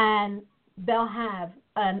 and they'll have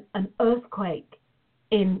an earthquake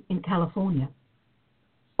in California,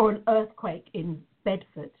 or an earthquake in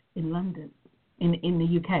Bedford, in London, in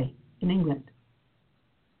the UK, in England.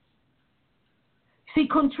 See,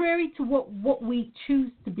 contrary to what we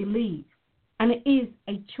choose to believe, and it is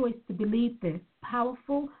a choice to believe this,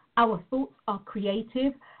 powerful, our thoughts are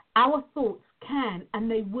creative, our thoughts can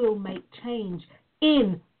and they will make change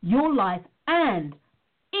in your life and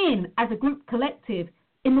as a group collective,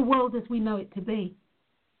 in the world as we know it to be.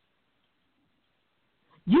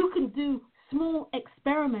 You can do small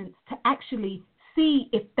experiments to actually see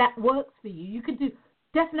if that works for you. You can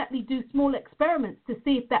definitely do small experiments to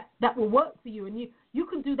see if that will work for you. And you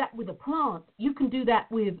can do that with a plant. You can do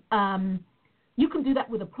that with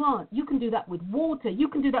a plant. You can do that with water. You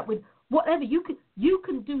can do that with whatever. You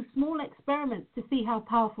can do small experiments to see how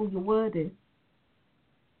powerful your word is.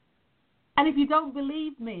 And if you don't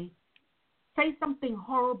believe me, say something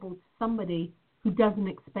horrible to somebody who doesn't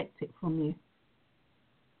expect it from you.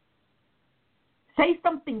 Say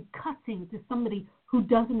something cutting to somebody who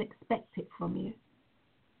doesn't expect it from you.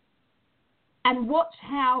 And watch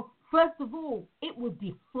how, first of all, it will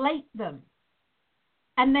deflate them.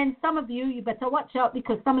 And then some of you better watch out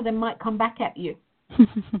because some of them might come back at you.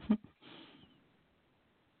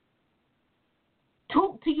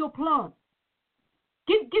 Talk to your plant.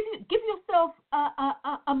 Give yourself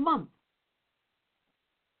a month.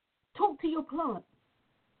 Talk to your plant.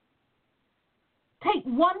 Take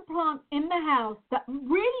one plant in the house that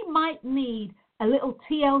really might need a little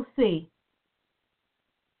TLC,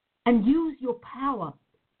 and use your power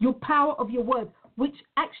of your words, which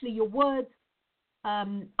actually your words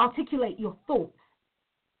articulate your thoughts.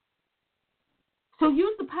 So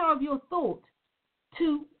use the power of your thought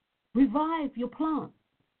to revive your plant.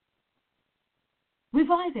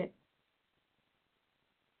 Revive it.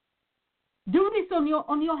 Do this on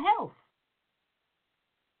your health.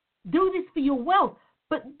 Do this for your wealth.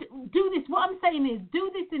 But do this, what I'm saying is,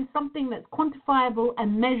 do this in something that's quantifiable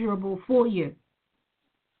and measurable for you.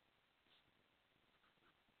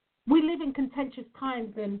 We live in contentious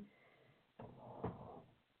times, and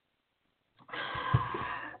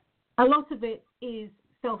a lot of it is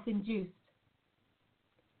self-induced.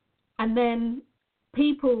 And then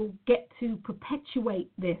people get to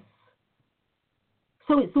perpetuate this.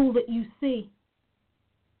 So it's all that you see.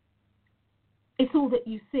 It's all that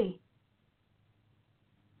you see.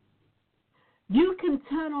 You can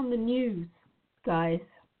turn on the news, guys,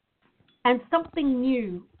 and something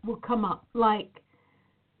new will come up. Like,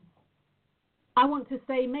 I want to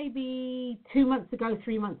say maybe 2 months ago,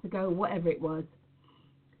 3 months ago, whatever it was,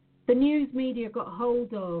 the news media got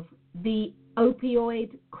hold of the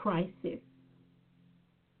opioid crisis.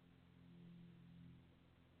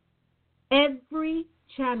 Every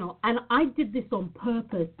channel, and I did this on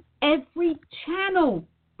purpose, every channel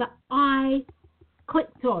that I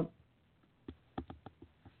clicked on,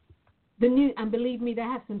 the news, and believe me, they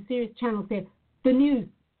have some serious channels there, the news,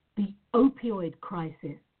 the opioid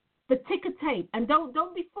crisis, the ticker tape, and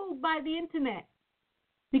don't be fooled by the internet,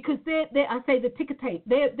 because I say the ticker tape,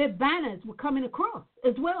 their banners were coming across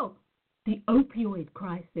as well, the opioid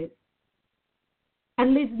crisis.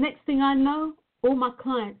 And Liz, next thing I know, all my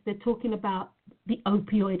clients, they're talking about the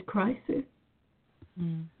opioid crisis.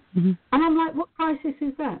 Mm-hmm. And I'm like, what crisis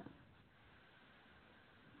is that?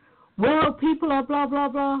 Well, people are blah, blah,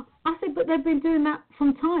 blah. I said, but they've been doing that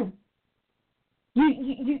from time.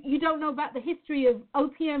 You don't know about the history of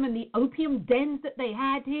opium and the opium dens that they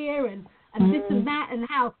had here and this and that, and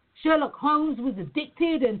how Sherlock Holmes was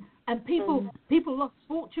addicted and people lost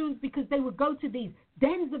fortunes because they would go to these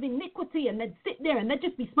dens of iniquity and they'd sit there and they'd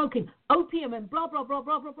just be smoking opium and blah, blah, blah,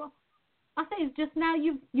 blah, blah, blah. I say, it's just now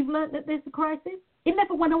you've learned that there's a crisis. It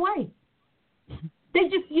never went away. They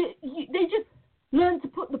just learned to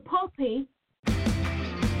put the poppy.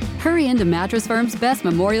 Hurry into Mattress Firm's best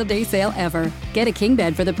Memorial Day sale ever. Get a king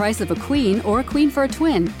bed for the price of a queen or a queen for a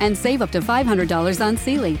twin and save up to $500 on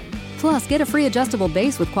Sealy. Plus, get a free adjustable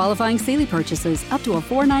base with qualifying Sealy purchases up to a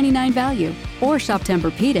 $499 value. Or shop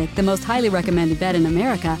Tempur-Pedic, the most highly recommended bed in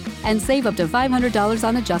America, and save up to $500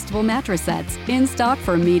 on adjustable mattress sets in stock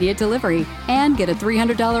for immediate delivery. And get a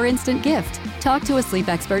 $300 instant gift. Talk to a sleep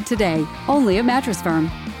expert today, only at Mattress Firm.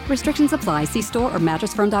 Restrictions apply. See store or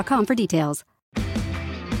mattressfirm.com for details.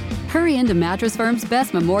 Hurry into Mattress Firm's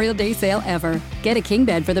best Memorial Day sale ever. Get a king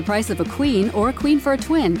bed for the price of a queen or a queen for a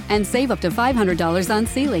twin and save up to $500 on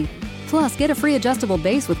Sealy. Plus, get a free adjustable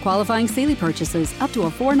base with qualifying Sealy purchases up to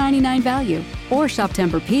a $499 value. Or shop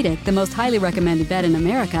Tempur-Pedic, the most highly recommended bed in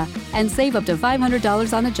America, and save up to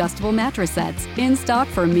 $500 on adjustable mattress sets in stock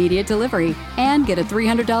for immediate delivery. And get a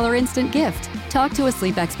 $300 instant gift. Talk to a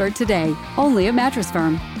sleep expert today, only at Mattress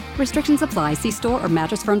Firm. Restrictions apply. See store or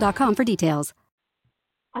mattressfirm.com for details.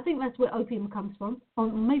 I think that's where opium comes from.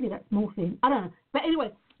 Or maybe that's morphine. I don't know. But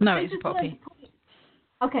anyway. No, it's poppy.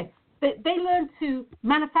 Okay. They learned to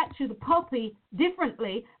manufacture the poppy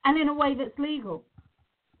differently and in a way that's legal.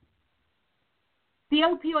 The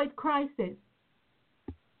opioid crisis.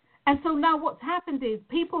 And so now what's happened is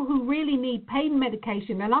people who really need pain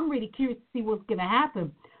medication, and I'm really curious to see what's going to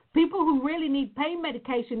happen. People who really need pain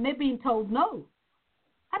medication, they're being told no.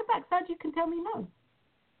 How the backside you can tell me no?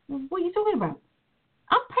 What are you talking about?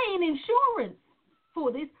 I'm paying insurance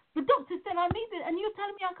for this. The doctor said I need it, and you're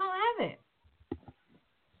telling me I can't have it.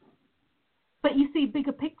 But you see,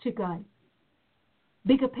 bigger picture, guys.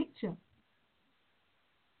 Bigger picture.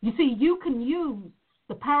 You see, you can use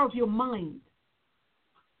the power of your mind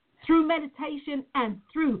through meditation and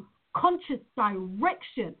through conscious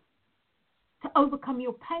direction to overcome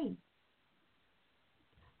your pain.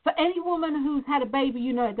 For any woman who's had a baby,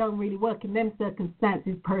 you know it don't really work in them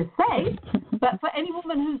circumstances per se, but for any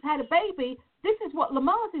woman who's had a baby, this is what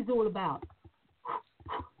Lamaze is all about.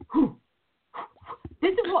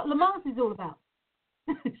 This is what Lamaze is all about.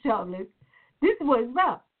 Shut up, Luke. This is what it's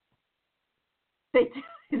about. They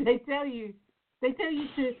tell you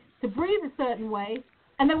to breathe a certain way,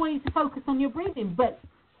 and they want you to focus on your breathing. But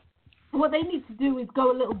what they need to do is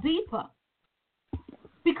go a little deeper.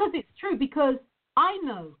 Because it's true, because I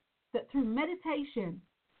know that through meditation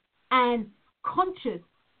and conscious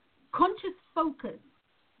focus,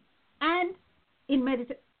 and in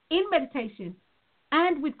meditation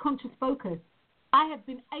and with conscious focus, I have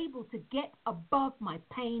been able to get above my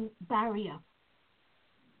pain barrier.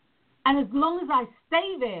 And as long as I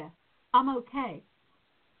stay there, I'm okay.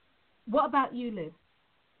 What about you, Liz?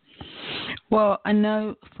 Well, I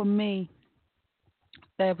know for me,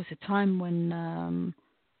 there was a time when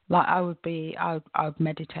I would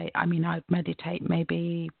meditate. I mean, I'd meditate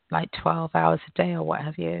maybe like 12 hours a day or what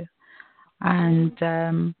have you.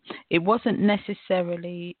 And it wasn't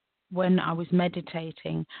necessarily when I was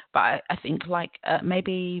meditating, but I think like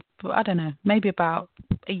maybe about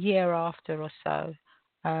a year after or so,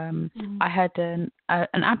 I had an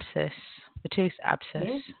abscess, a tooth abscess,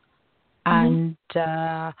 Yes. and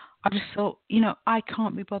I just thought, I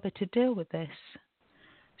can't be bothered to deal with this.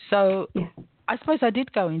 So I suppose I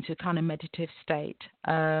did go into kind of meditative state,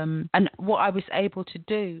 and what I was able to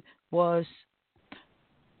do was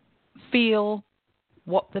feel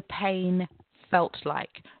what the pain felt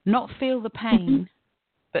like. Not feel the pain,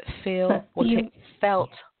 but feel what it felt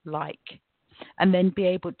like. And then be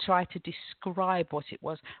able to try to describe what it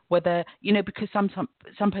was. Whether, because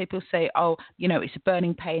some people say, oh, it's a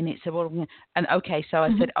burning pain, and okay, so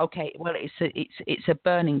I said, okay, well, it's a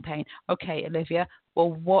burning pain. Okay, Olivia,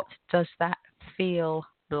 well, what does that feel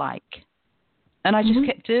like? And I just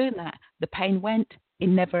kept doing that. The pain went. It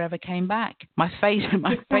never ever came back. My face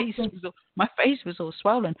was all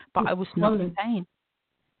swollen, but I was not in pain.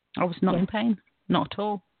 I was not in pain, not at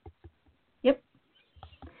all. Yep.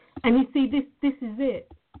 And you see, this is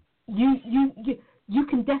it. You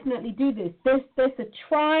can definitely do this. There's a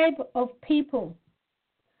tribe of people.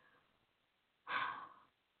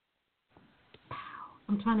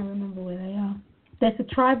 I'm trying to remember where they are. There's a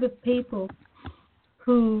tribe of people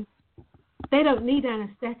who they don't need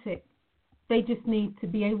anesthetic. They just need to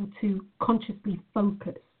be able to consciously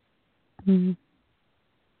focus. Mm-hmm.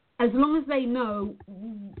 As long as they know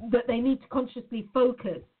that they need to consciously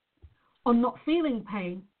focus on not feeling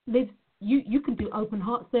pain, you can do open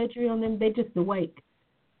heart surgery on them. They're just awake.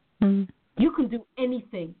 Mm-hmm. You can do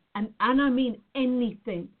anything, and I mean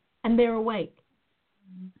anything, and they're awake.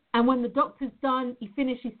 Mm-hmm. And when the doctor's done, he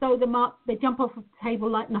finishes, he sew them up, they jump off the table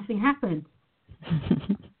like nothing happened.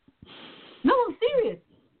 No,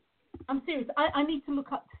 I'm serious. I need to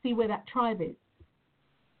look up to see where that tribe is.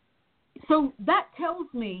 So that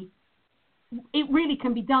tells me it really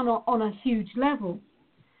can be done on a huge level.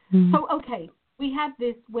 Mm-hmm. So, okay, we have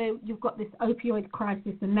this where you've got this opioid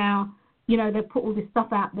crisis, and now, they put all this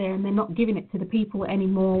stuff out there and they're not giving it to the people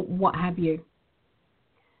anymore, what have you.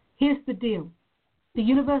 Here's the deal. The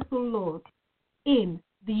universal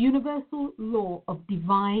law of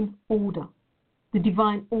divine order, the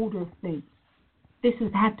divine order of things. This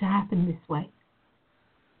has had to happen this way.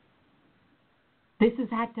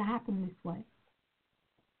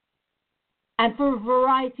 And for a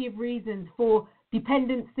variety of reasons, for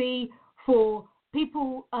dependency, for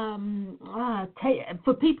people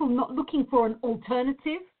for people not looking for an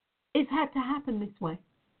alternative, it's had to happen this way.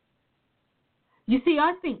 You see,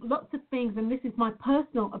 I think lots of things, and this is my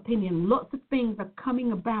personal opinion, lots of things are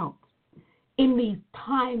coming about in these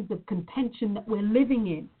times of contention that we're living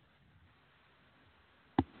in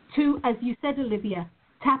to, as you said, Olivia,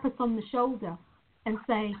 tap us on the shoulder and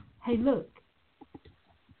say, hey, look,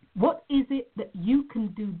 what is it that you can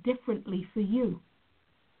do differently for you?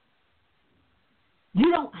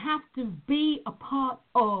 You don't have to be a part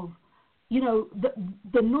of,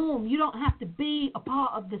 the norm. You don't have to be a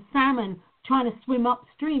part of the salmon trying to swim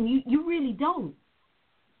upstream. You really don't.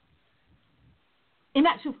 In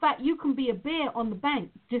actual fact, you can be a bear on the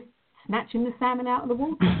bank just snatching the salmon out of the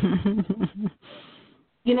water.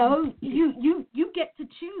 You get to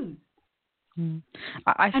choose.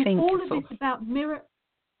 I think all of this about mirror.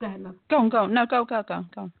 Go ahead, love. Go on. No, go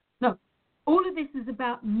on. No, all of this is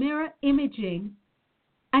about mirror imaging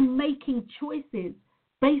and making choices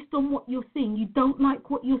based on what you're seeing. You don't like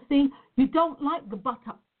what you're seeing. You don't like the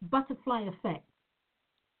butterfly effect.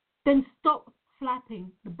 Then stop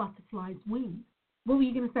flapping the butterfly's wings. What were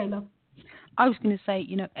you going to say, love? I was going to say,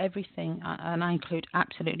 everything, and I include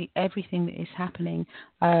absolutely everything that is happening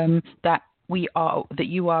that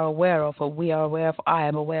you are aware of, or we are aware of, I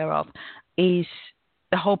am aware of, is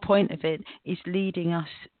the whole point of it is leading us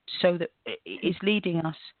to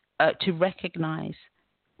recognize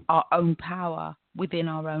our own power within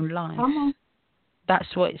our own lives.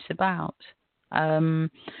 That's what it's about.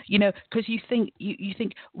 Because you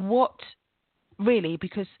think what really?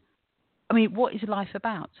 Because what is life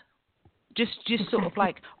about? Just sort of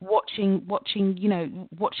like watching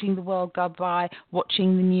the world go by,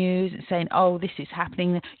 watching the news and saying, oh, this is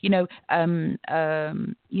happening,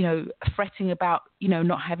 fretting about,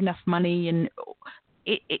 not having enough money. And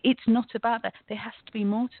it's not about that. There has to be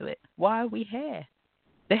more to it. Why are we here?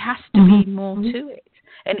 There has to be more to it.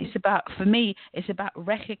 And for me, it's about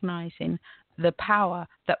recognizing the power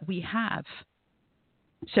that we have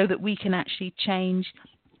so that we can actually change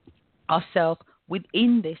ourselves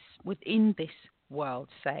within this world,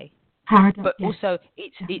 say. But also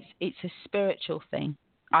it's a spiritual thing,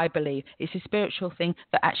 I believe. It's a spiritual thing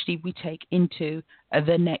that actually we take into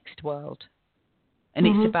the next world. And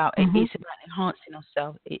it's about enhancing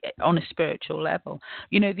ourselves on a spiritual level.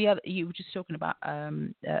 You were just talking about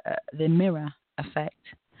the mirror effect.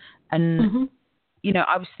 And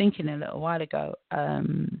I was thinking a little while ago,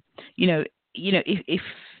 if if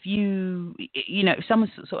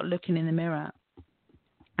someone's sort of looking in the mirror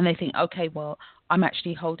and they think, okay, well, I'm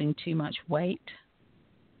actually holding too much weight,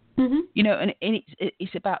 and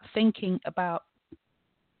it's about thinking about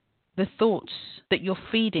the thoughts that you're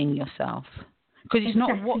feeding yourself. Because it's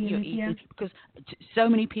not what you're eating, because so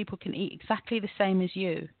many people can eat exactly the same as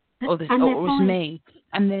you, or as me,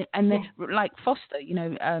 and they're like Foster,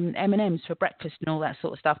 M&Ms for breakfast and all that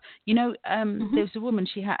sort of stuff. There was a woman,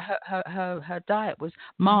 she had her diet was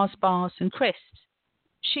Mars bars and crisps.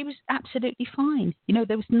 She was absolutely fine.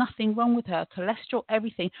 There was nothing wrong with her. Cholesterol,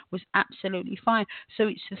 everything was absolutely fine. So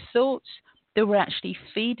it's the thoughts that we're actually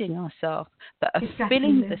feeding ourselves that are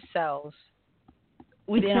filling the cells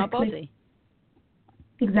within our body.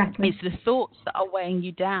 Exactly. It's the thoughts that are weighing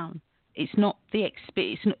you down. It's not the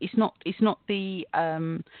it's not the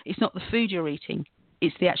food you're eating.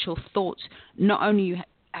 It's the actual thoughts. Not only you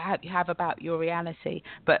have about your reality,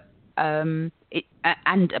 but and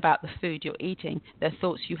about the food you're eating. The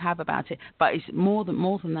thoughts you have about it. But it's more than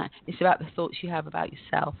that. It's about the thoughts you have about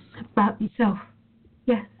yourself. About yourself.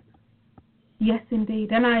 Yes. Yes,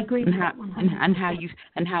 indeed, and I agree with that 100%.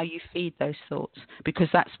 And how you feed those thoughts, because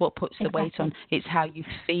that's what puts the weight on. It's how you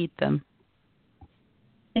feed them.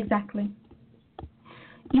 Exactly.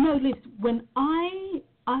 Liz, when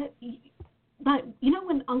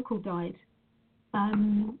when Uncle died,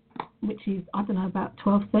 which is, I don't know, about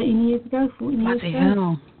 12, 13 years ago, 14 years ago.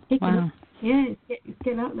 Hell. Wow. It's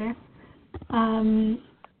getting out there.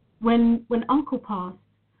 When Uncle passed,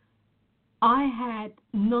 I had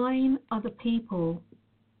 9 other people.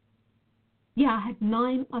 Yeah, I had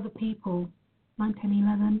 9 other people. 9, 10,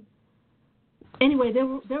 11. Anyway, there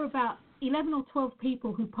were about 11 or 12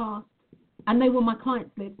 people who passed, and they were my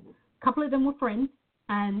clients' lists. A couple of them were friends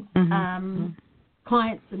and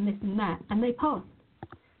clients and this and that, and they passed.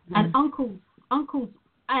 And uncles, and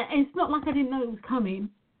it's not like I didn't know it was coming.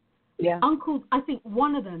 Yeah. Uncles, I think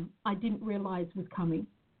one of them I didn't realize was coming.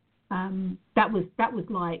 That was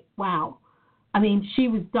like, wow. I mean, she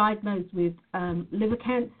was diagnosed with liver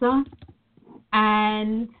cancer,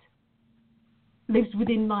 and lives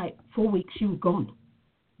within like 4 weeks she was gone.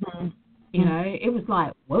 It was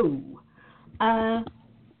like, whoa.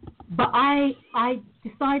 But I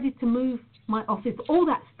decided to move my office, all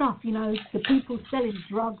that stuff, the people selling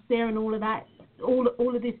drugs there and all of that,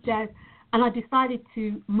 all of this jazz, and I decided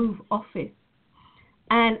to move office.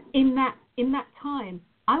 And in that time,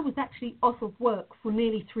 I was actually off of work for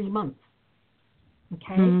nearly 3 months.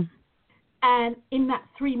 Okay? And in that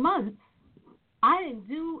 3 months, I didn't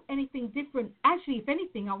do anything different. Actually, if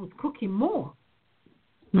anything, I was cooking more.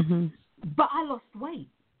 But I lost weight.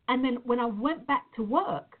 And then when I went back to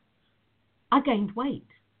work, I gained weight.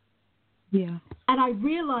 Yeah. And I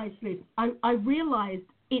realized this. I realized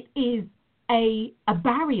it is a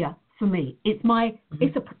barrier for me. It's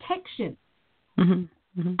it's a protection. And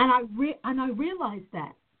I realized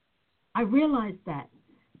that.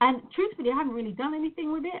 And truthfully, I haven't really done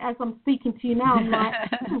anything with it. As I'm speaking to you now, I'm like,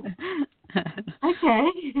 okay,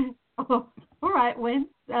 all right, Win.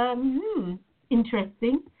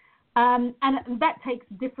 Interesting. And that takes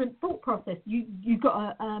a different thought process. You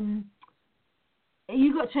got to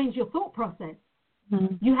change your thought process.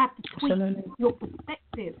 You have to tweak your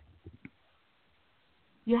perspective.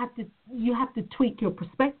 You have to tweak your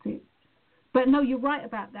perspective. But no, you're right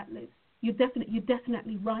about that, Liz. You're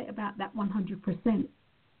definitely right about that 100%.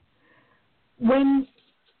 When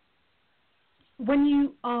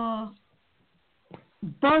you are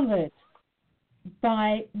bothered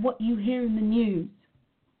by what you hear in the news,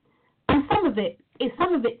 and some of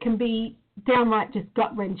it can be downright just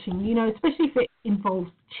gut wrenching, especially if it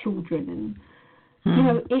involves children,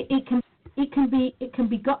 and it can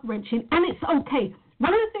be gut wrenching, and it's okay.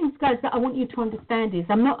 One of the things, guys, that I want you to understand is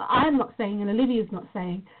I'm not saying, and Olivia's not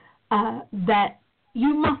saying that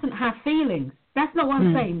you mustn't have feelings. That's not what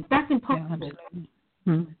I'm saying. That's impossible.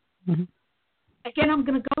 Yeah, Again, I'm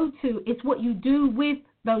going to go to it's what you do with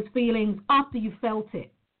those feelings after you felt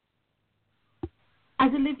it.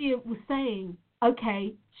 As Olivia was saying,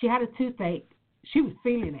 okay, she had a toothache. She was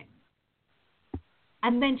feeling it.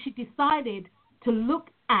 And then she decided to look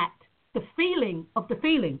at the feeling of the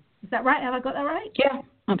feeling. Is that right? Have I got that right? Yeah,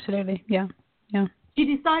 absolutely. Yeah.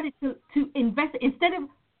 She decided to invest, instead of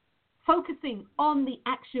focusing on the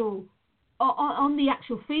actual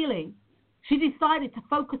feeling, she decided to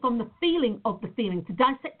focus on the feeling of the feeling, to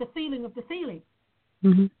dissect the feeling of the feeling.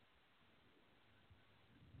 And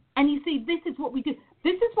you see, this is what we do.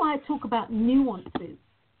 This is why I talk about nuances.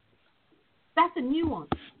 That's a nuance.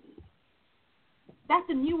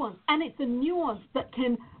 And it's a nuance that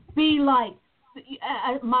can be like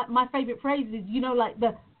my favorite phrase is, you know, like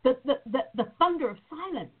the thunder of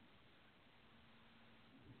silence.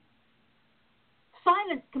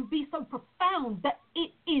 Silence can be so profound that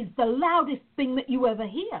it is the loudest thing that you ever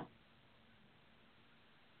hear.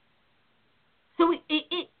 So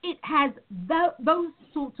it has those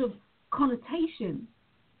sorts of connotations.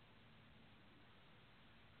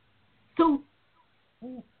 So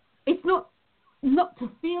it's not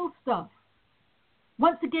to feel stuff.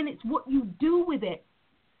 Once again, it's what you do with it.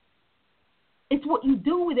 It's what you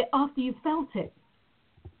do with it after you've felt it.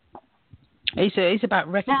 It's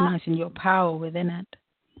about recognizing your power within it,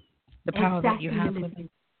 the power that you have within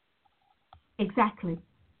it. Exactly.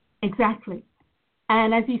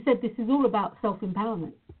 And as you said, this is all about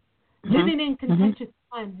self-empowerment. Mm-hmm. Living in contentious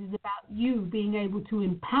times is about you being able to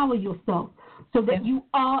empower yourself so that you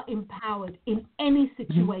are empowered in any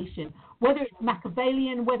situation, whether it's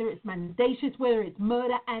Machiavellian, whether it's mendacious, whether it's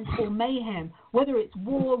murder and or mayhem, whether it's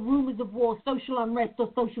war, rumors of war, social unrest or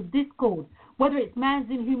social discord, whether it's man's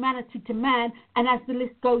inhumanity to man, and as the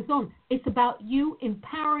list goes on. It's about you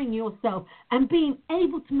empowering yourself and being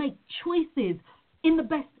able to make choices in the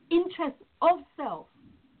best interest of self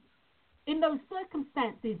in those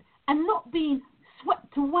circumstances and not being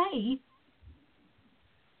swept away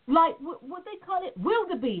like, what they call it,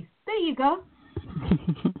 wildebeest. There you go.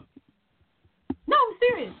 No, I'm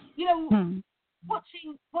serious. You know,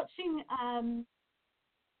 watching what you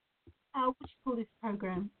call this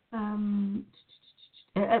program?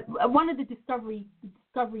 One of the Discovery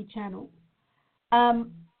Channel.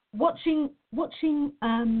 Watching.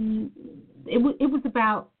 It was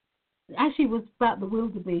about the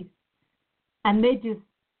wildebeest, and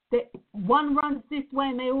one runs this way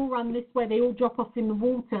and they all run this way. They all drop off in the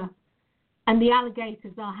water, and the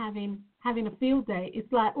alligators are having a field day.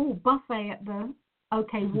 It's like, buffet at the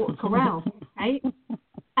water corral, right?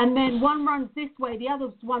 And then one runs this way, the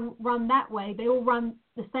others run that way. They all run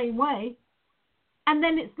the same way, and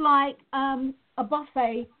then it's like a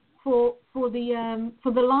buffet for the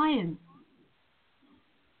lions.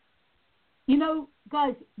 You know,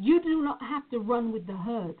 guys, you do not have to run with the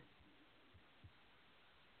herd.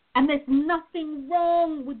 And there's nothing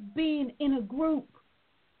wrong with being in a group.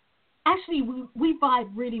 Actually, we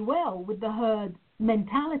vibe really well with the herd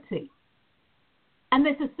mentality. And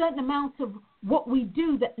there's a certain amount of what we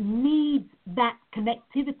do that needs that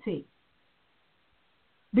connectivity.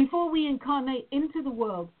 Before we incarnate into the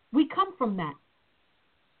world, we come from that.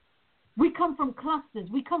 We come from clusters.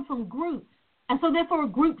 We come from groups. And so therefore a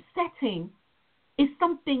group setting is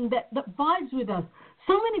something that vibes with us.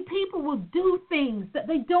 So many people will do things that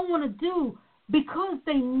they don't want to do because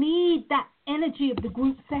they need that energy of the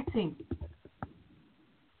group setting,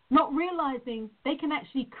 not realizing they can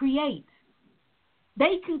actually create.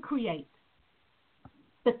 They can create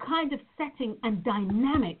the kind of setting and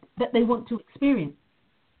dynamic that they want to experience.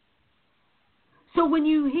 So when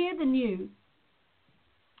you hear the news,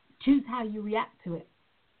 choose how you react to it.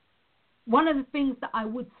 One of the things that I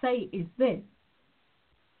would say is this: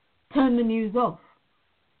 turn the news off.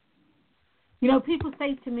 You know, people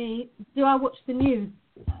say to me, do I watch the news?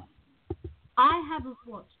 I haven't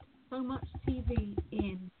watched so much TV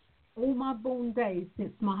in all my born days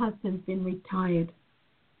since my husband's been retired.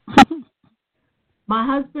 My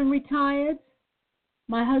husband retired,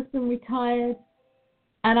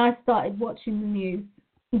 and I started watching the news.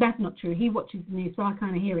 That's not true. He watches the news, so I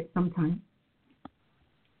kind of hear it sometimes.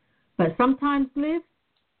 But sometimes, Liv,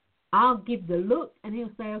 I'll give the look, and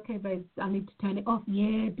he'll say, okay, babe, I need to turn it off.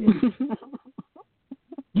 Yeah, dude.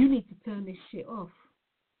 You need to turn this shit off.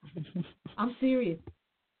 I'm serious.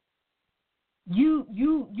 You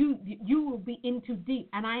will be in too deep,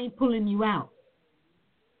 and I ain't pulling you out.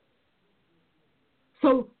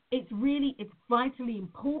 So it's vitally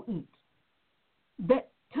important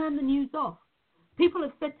that turn the news off. People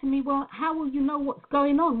have said to me, well, how will you know what's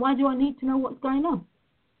going on? Why do I need to know what's going on?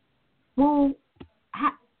 Well,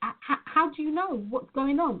 how do you know what's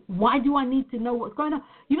going on? Why do I need to know what's going on?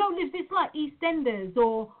 You know, if it's like EastEnders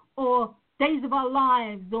or Days of Our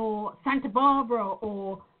Lives or Santa Barbara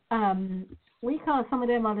or we call some of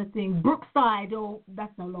them other things, Brookside, or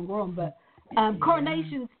that's no longer on, but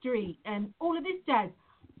Coronation Street and all of this jazz.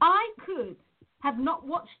 I could have not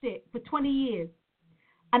watched it for 20 years.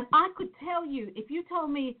 And I could tell you, if you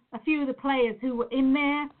told me a few of the players who were in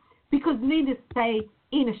there, because needless to say,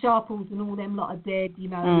 Ina Sharples and all them lot are dead, you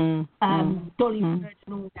know, Dolly Bird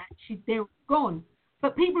and all that, they're gone.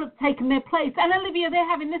 But people have taken their place. And Olivia, they're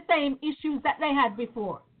having the same issues that they had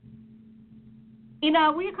before. You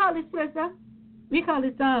know, what do you call this, Melissa? We call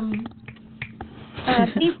this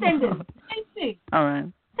EastEnders. Same thing. All right.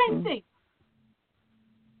 Same thing.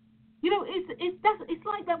 You know, it's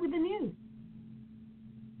like that with the news.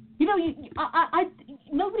 You know,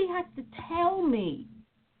 nobody has to tell me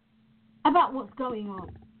about what's going on.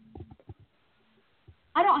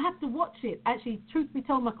 I don't have to watch it. Actually, truth be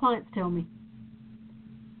told, my clients tell me.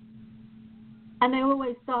 And they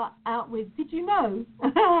always start out with, did you know?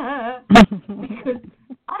 Because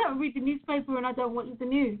I don't read the newspaper and I don't watch the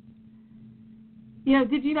news. You know,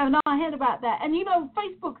 did you know? No, I heard about that. And, you know,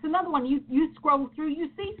 Facebook's another one. You scroll through, you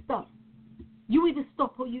see stuff. You either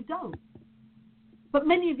stop or you don't. But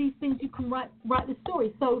many of these things you can write the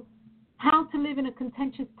story. So how to live in a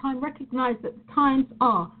contentious time, recognize that the times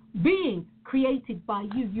are being created by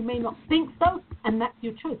you. You may not think so, and that's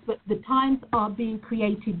your choice, but the times are being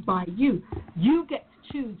created by you. You get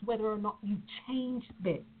to choose whether or not you change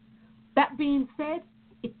this. That being said,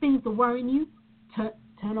 if things are worrying you,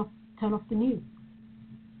 turn off the news.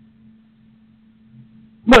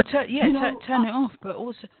 Well, turn it off, but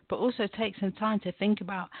also take some time to think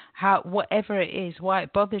about how, whatever it is, why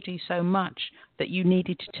it bothered you so much that you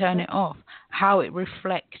needed to turn it off, how it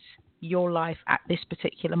reflects your life at this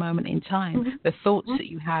particular moment in time, the thoughts that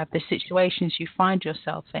you have, the situations you find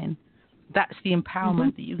yourself in. That's the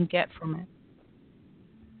empowerment that you can get from it.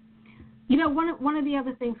 You know, one of the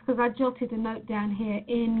other things, because I jotted a note down here,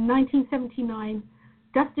 in 1979,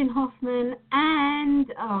 Dustin Hoffman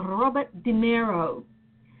and Robert De Niro,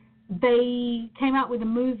 they came out with a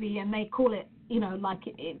movie, and they call it, you know, like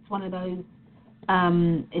it's one of those,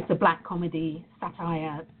 it's a black comedy,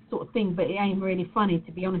 satire sort of thing, but it ain't really funny,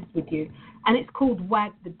 to be honest with you. And it's called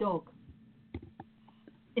Wag the Dog.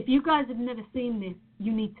 If you guys have never seen this,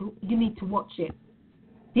 you need to watch it.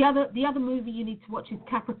 The other movie you need to watch is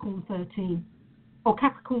Capricorn 13, or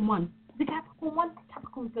Capricorn 1. Is it Capricorn 1?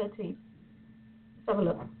 Capricorn 13. Let's have a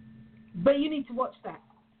look. But you need to watch that.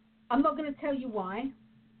 I'm not going to tell you why.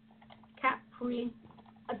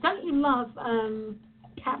 Don't you love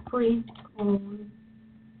Capricorn?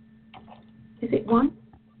 Is it 1?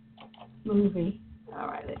 Movie. All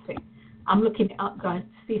right, let's see. I'm looking it up, guys,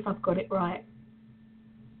 to see if I've got it right.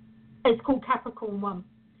 It's called Capricorn 1,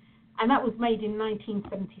 and that was made in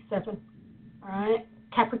 1977. All right,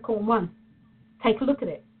 Capricorn 1. Take a look at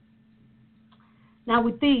it. Now,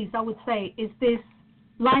 with these, I would say, is this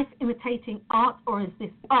life imitating art, or is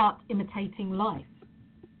this art imitating life?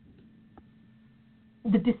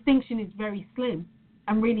 The distinction is very slim,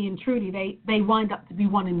 and really and truly, they wind up to be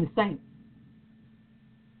one and the same.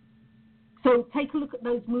 So take a look at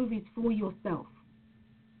those movies for yourself.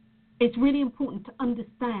 It's really important to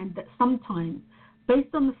understand that sometimes,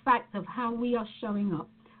 based on the fact of how we are showing up,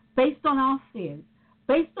 based on our fears,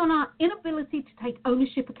 based on our inability to take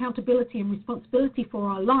ownership, accountability, and responsibility for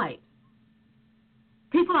our lives,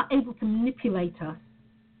 people are able to manipulate us.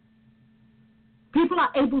 People are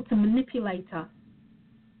able to manipulate us.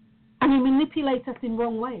 And they manipulate us in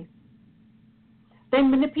wrong ways. They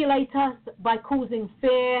manipulate us by causing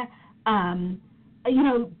fear,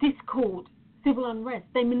 discord, civil unrest.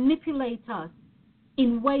 They manipulate us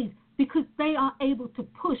in ways because they are able to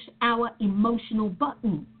push our emotional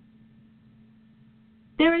button.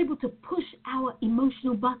 They're able to push our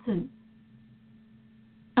emotional button.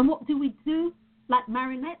 And what do we do? Like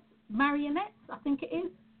marionettes, I think it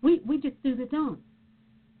is. We just do the dance.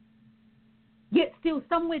 Yet still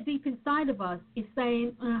somewhere deep inside of us is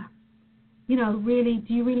saying, really,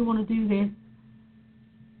 do you really want to do this?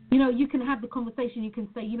 You know, you can have the conversation, you can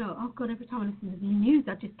say, oh God, every time I listen to the news,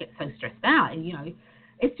 I just get so stressed out. And,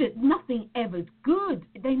 it's just nothing ever's good.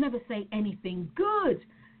 They never say anything good.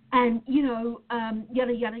 And, yada,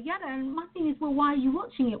 yada, yada. And my thing is, well, why are you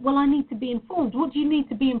watching it? Well, I need to be informed. What do you need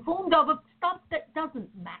to be informed of? Of stuff that doesn't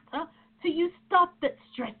matter to you, stuff that's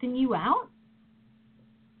stressing you out?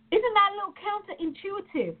 Isn't that a little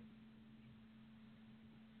counterintuitive?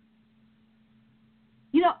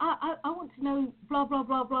 I want to know blah, blah,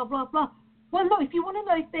 blah, blah, blah, blah. Well, no, if you want to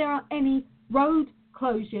know if there are any road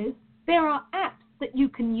closures, there are apps that you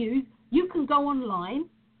can use. You can go online,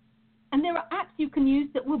 and there are apps you can use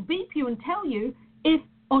that will beep you and tell you if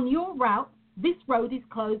on your route this road is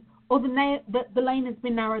closed or the lane has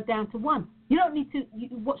been narrowed down to 1. You don't need to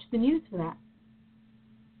watch the news for that.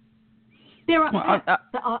 There are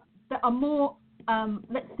apps that are more,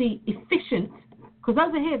 efficient, because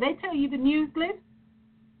over here they tell you the news, Liz,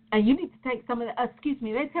 and you need to take some of that,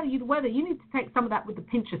 they tell you the weather, you need to take some of that with a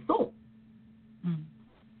pinch of salt.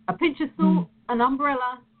 A pinch of salt, an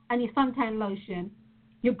umbrella, and your suntan lotion,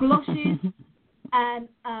 your galoshes, and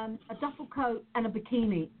a duffel coat and a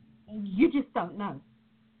bikini. You just don't know.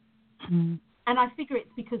 And I figure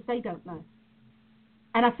it's because they don't know.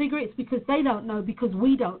 And I figure it's because they don't know because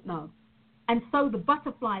we don't know. And so the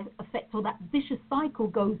butterfly effect, or that vicious cycle,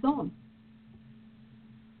 goes on.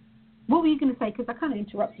 What were you going to say? Because I kind of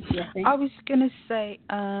interrupted you, I think. I was going to say,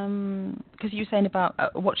 because you were saying about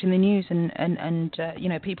watching the news and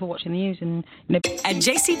people watching the news and... At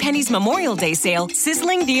JCPenney's Memorial Day sale,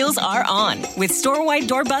 sizzling deals are on, with store-wide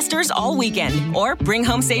doorbusters all weekend. Or bring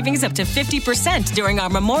home savings up to 50% during our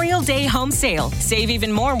Memorial Day home sale. Save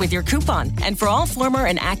even more with your coupon. And for all former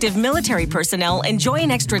and active military personnel, enjoy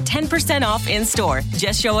an extra 10% off in-store.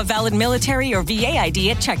 Just show a valid military or VA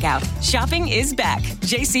ID at checkout. Shopping is back.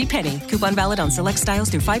 JCPenney. Coupon valid on select styles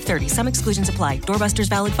through 5/30. Some exclusions apply. Doorbusters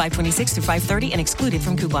valid 5/26 through 5/30 and excluded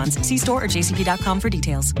from coupons. See store or jcp.com for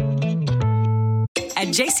details. At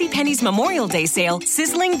JCPenney's Memorial Day sale,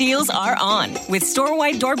 sizzling deals are on, with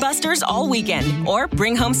store-wide doorbusters all weekend. Or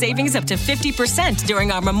bring home savings up to 50% during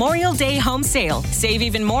our Memorial Day home sale. Save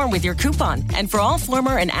even more with your coupon. And for all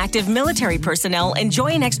former and active military personnel, enjoy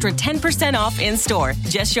an extra 10% off in-store.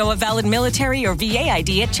 Just show a valid military or VA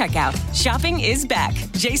ID at checkout. Shopping is back.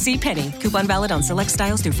 JCPenney. Coupon valid on select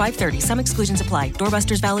styles through 5/30. Some exclusions apply.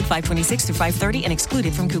 Doorbusters valid 5/26 through 5/30 and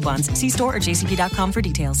excluded from coupons. See store or jcp.com for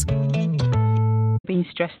details. Being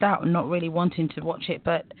stressed out and not really wanting to watch it,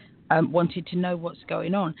 but wanting to know what's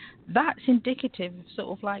going on. That's indicative of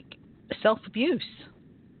sort of like self-abuse,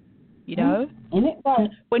 you know? In it does.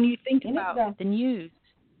 When you think about the news,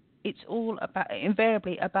 it's all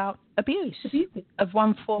invariably about abuse of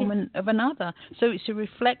one form and of another. So it's a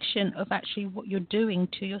reflection of actually what you're doing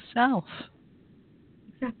to yourself.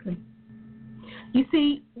 Exactly. You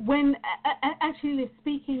see, when actually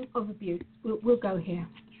speaking of abuse, we'll go here.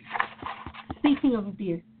 Speaking of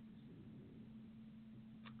abuse,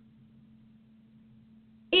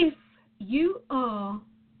 if you are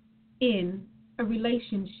in a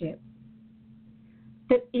relationship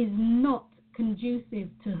that is not conducive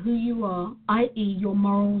to who you are, i.e. your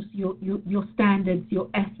morals, your standards, your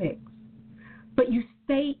ethics, but you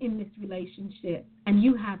stay in this relationship and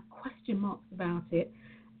you have question marks about it,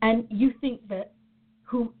 and you think that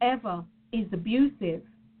whoever is abusive,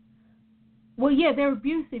 well, yeah, they're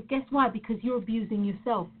abusive. Guess why? Because you're abusing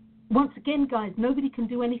yourself. Once again, guys, nobody can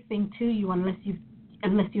do anything to you unless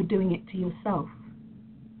you're doing it to yourself.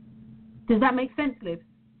 Does that make sense, Liv?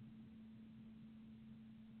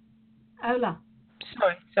 Ola.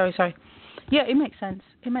 Sorry. Yeah, it makes sense.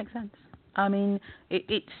 I mean,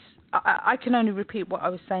 I can only repeat what I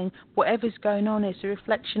was saying. Whatever's going on is a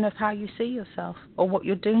reflection of how you see yourself, or what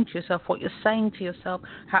you're doing to yourself, what you're saying to yourself,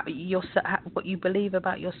 what you believe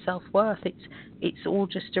about your self-worth. It's all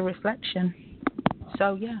just a reflection.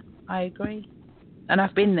 So yeah, I agree, and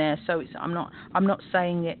I've been there. So I'm not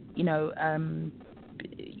saying it,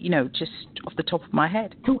 just off the top of my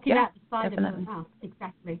head. Talking out the side of my mouth.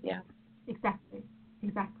 Exactly. Yeah. Exactly.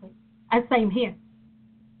 And same here.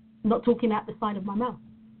 Not talking out the side of my mouth.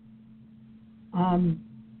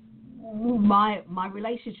 My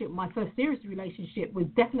relationship, my first serious relationship, was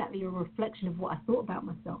definitely a reflection of what I thought about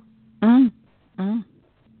myself.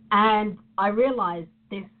 And I realized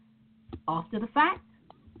this after the fact.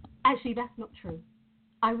 Actually, that's not true.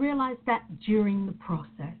 I realized that during the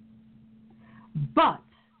process. But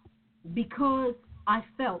because I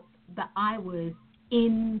felt that I was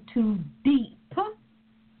in too deep,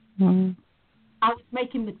 I was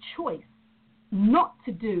making the choice not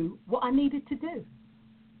to do what I needed to do.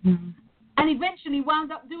 And eventually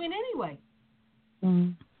wound up doing anyway.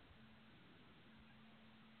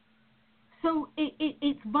 So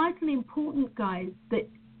it's vitally important, guys, that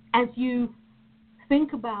as you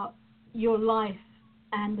think about your life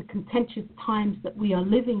and the contentious times that we are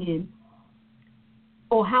living in,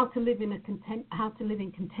 or how to live in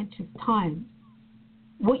contentious times,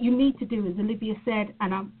 what you need to do, as Olivia said,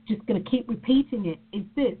 and I'm just going to keep repeating it, is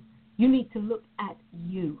this. You need to look at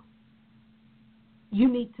you. You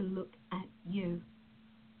need to look at you.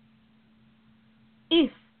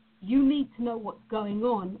 If you need to know what's going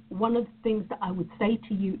on, one of the things that I would say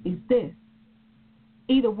to you is this.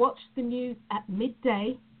 Either watch the news at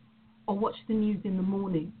midday or watch the news in the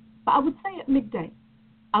morning. But I would say at midday.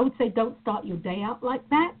 I would say don't start your day out like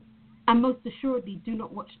that. And most assuredly, do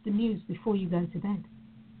not watch the news before you go to bed.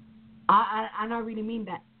 And I really mean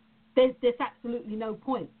that. There's absolutely no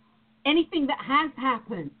point. Anything that has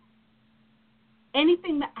happened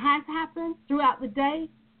throughout the day,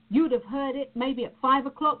 you would have heard it maybe at 5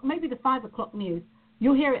 o'clock, maybe the 5 o'clock news.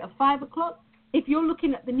 You'll hear it at 5 o'clock. If you're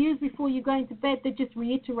looking at the news before you're going to bed, they're just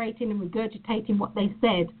reiterating and regurgitating what they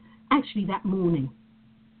said actually that morning.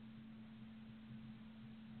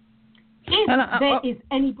 If there is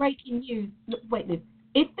any breaking news, wait, Liz,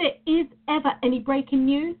 if there is ever any breaking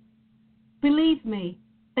news, believe me,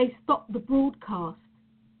 they stop the broadcast.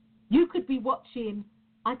 You could be watching,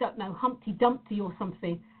 I don't know, Humpty Dumpty or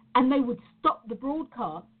something, and they would stop the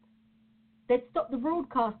broadcast they'd stop the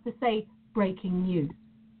broadcast to say breaking news.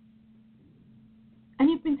 And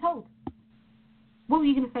you've been told. What were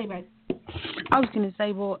you going to say, Rose? I was going to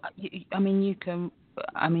say, well, you can.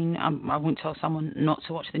 I wouldn't tell someone not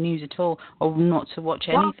to watch the news at all or not to watch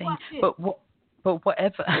anything. But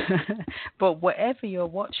whatever you're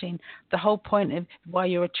watching, the whole point of why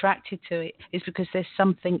you're attracted to it is because there's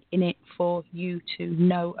something in it for you to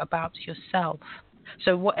know about yourself.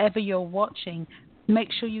 So whatever you're watching,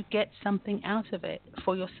 make sure you get something out of it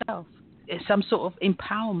for yourself. It's some sort of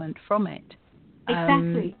empowerment from it.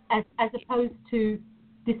 Exactly, as opposed to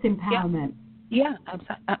disempowerment. Yeah,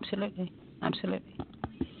 absolutely.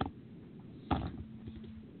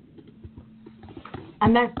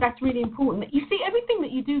 And that's really important. You see, everything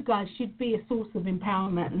that you do, guys, should be a source of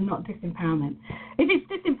empowerment and not disempowerment. If it's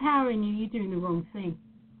disempowering you, you're doing the wrong thing.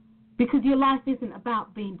 Because your life isn't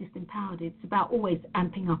about being disempowered. It's about always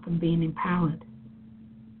amping up and being empowered.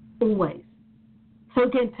 Always. So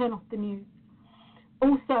again, turn off the news.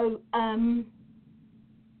 Also,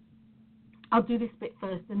 I'll do this bit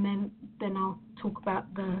first, and then I'll talk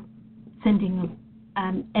about the sending of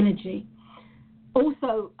energy.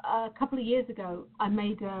 Also, a couple of years ago, I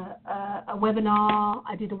made a webinar.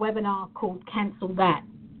 I did a webinar called Cancel That.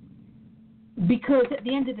 Because at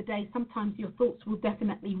the end of the day, sometimes your thoughts will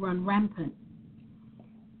definitely run rampant.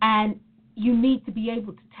 And you need to be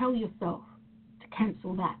able to tell yourself to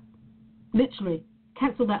cancel that. Literally,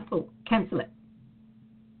 cancel that thought. Cancel it.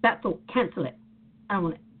 That thought, cancel it. I don't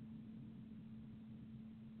want it.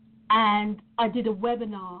 And I did a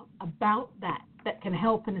webinar about that can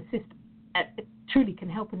help and assist, truly can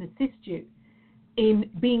help and assist you in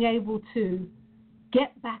being able to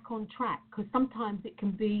get back on track. Because sometimes it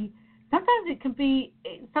can be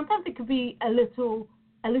a little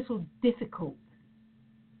difficult.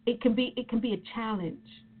 It can be a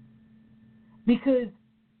challenge, because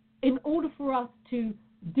in order for us to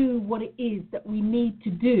do what it is that we need to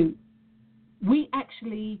do, we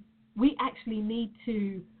actually need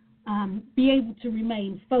to be able to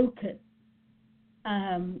remain focused.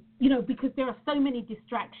 Because there are so many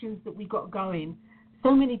distractions that we got going.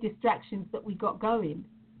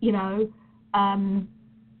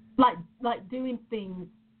 Like doing things,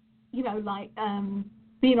 like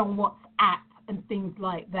being on WhatsApp and things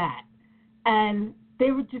like that. And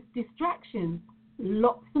there are just distractions,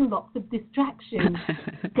 lots and lots of distractions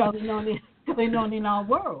going on in our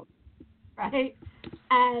world, right?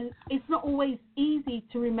 And it's not always easy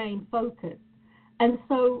to remain focused. And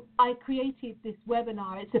so I created this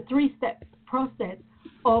webinar. It's a 3-step process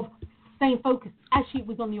of staying focused. Actually, it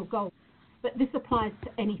was on your goal, but this applies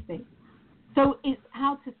to anything. So it's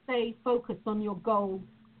how to stay focused on your goals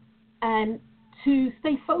and to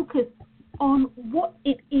stay focused on what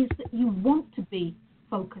it is that you want to be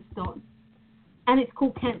focused on. And it's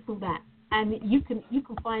called Cancel That. And you can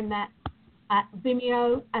find that at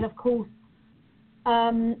Vimeo. And, of course,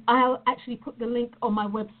 I'll actually put the link on my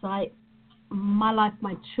website, My Life,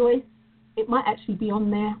 My Choice. It might actually be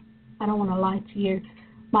on there. I don't want to lie to you.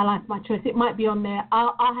 My Life, My Choice. It might be on there.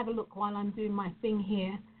 I'll have a look while I'm doing my thing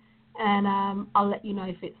here. And I'll let you know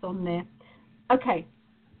if it's on there. Okay.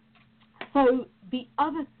 So the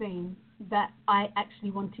other thing that I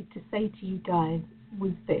actually wanted to say to you guys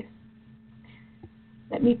was this.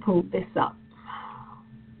 Let me pull this up.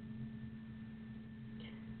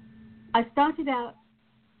 I started out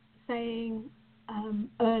saying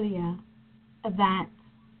earlier that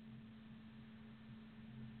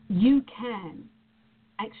you can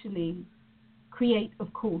actually create,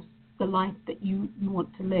 of course, the life that you want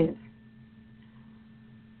to live.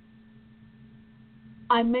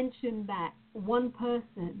 I mentioned that one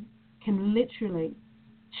person can literally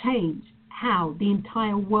change how the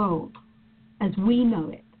entire world, as we know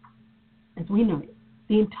it,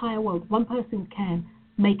 the entire world, one person can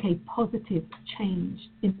make a positive change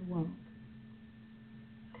in the world.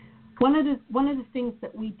 One of the things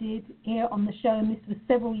that we did here on the show, and this was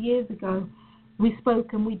several years ago, we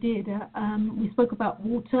spoke about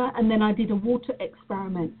water, and then I did a water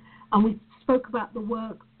experiment, and we spoke about the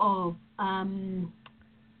work of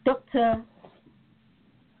Dr.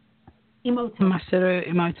 Emoto. Masaru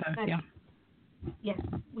Emoto, yeah. Yes,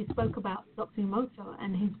 we spoke about Dr. Emoto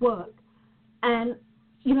and his work. And,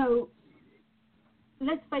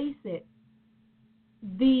 let's face it,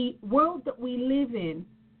 the world that we live in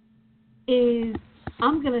is,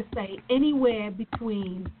 I'm going to say, anywhere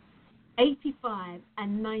between 85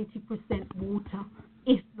 and 90% water,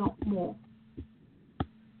 if not more.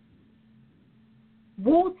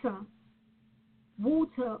 Water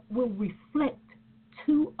will reflect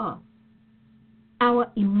to us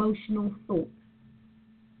our emotional thoughts.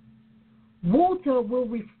 Water will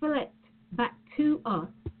reflect back to us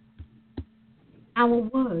our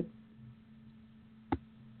words.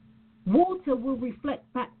 Water will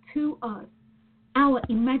reflect back to us our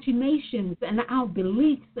imaginations and our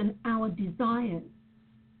beliefs and our desires.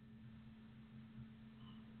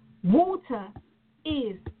 Water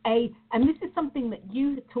is and this is something that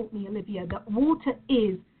you taught me, Olivia, that water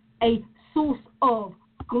is a source of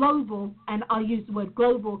global, and I use the word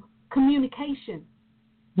global, communication.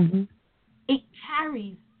 Mm-hmm. It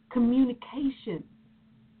carries communication.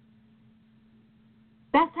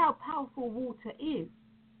 That's how powerful water is.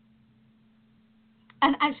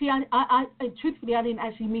 And actually, I truthfully, I didn't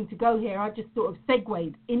actually mean to go here. I just sort of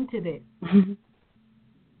segued into this. Mm-hmm.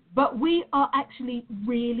 But we are actually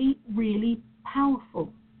really, really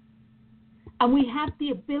powerful. And we have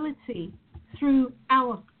the ability through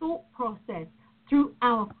our thought process, through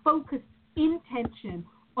our focused intention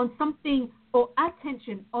on something, or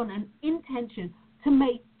attention on an intention, to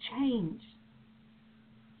make change.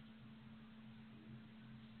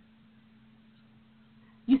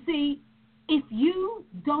 You see, if you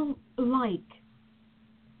don't like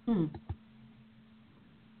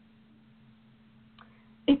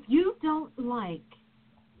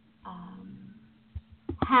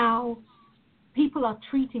how people are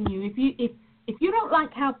treating you, if you don't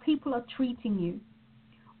like how people are treating you,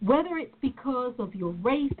 whether it's because of your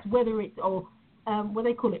race, whether it's what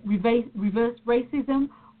they call it, reverse racism,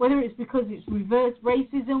 whether it's because it's reverse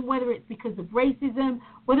racism, whether it's because of racism,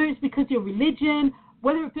 whether it's because of your religion,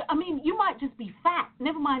 you might just be fat,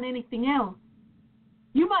 never mind anything else.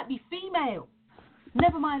 You might be female,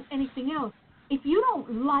 never mind anything else. If you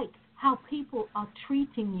don't like how people are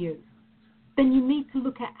treating you, then you need to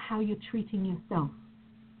look at how you're treating yourself.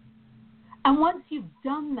 And once you've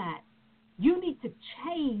done that, you need to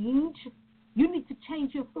change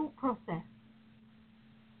your thought process.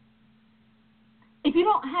 If you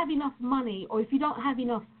don't have enough money, or if you don't have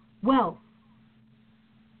enough wealth,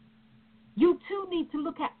 you too need to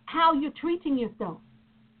look at how you're treating yourself.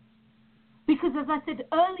 Because as I said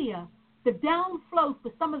earlier, the downflow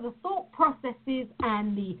for some of the thought processes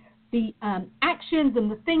and the actions and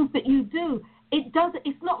the things that you do,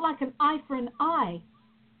 it's not like an eye for an eye.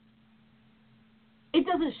 It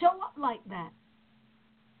doesn't show up like that.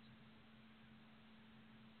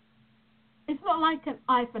 It's not like an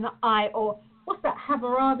eye for an eye, or what's that,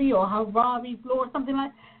 Hammurabi or Harari's law or something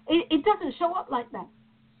like that. It doesn't show up like that.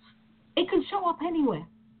 It can show up anywhere.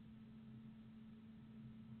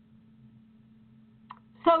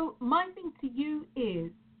 So my thing to you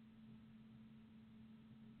is,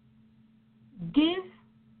 give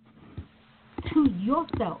to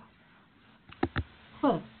yourself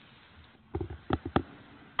first,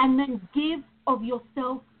 and then give of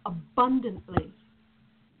yourself abundantly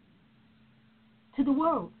to the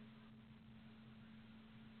world.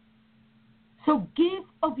 So give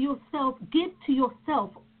of yourself, give to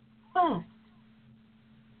yourself first.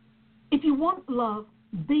 If you want love,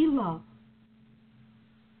 be love.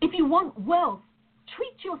 If you want wealth,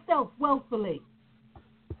 treat yourself wealthfully.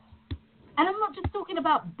 And I'm not just talking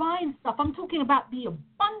about buying stuff. I'm talking about the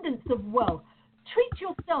abundance of wealth. Treat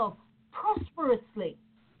yourself prosperously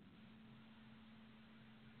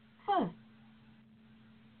first.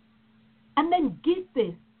 And then give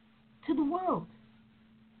this to the world.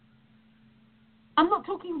 I'm not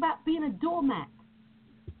talking about being a doormat.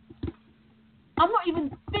 I'm not even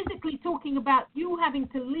physically talking about you having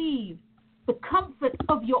to leave the comfort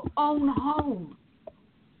of your own home.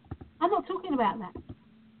 I'm not talking about that.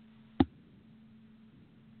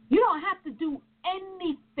 You don't have to do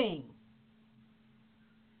anything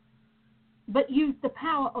but use the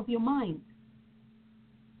power of your mind.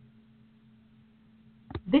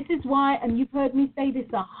 This is why, and you've heard me say this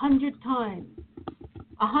 100 times,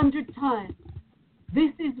 100 times,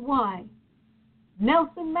 this is why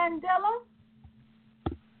Nelson Mandela,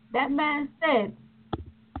 that man said,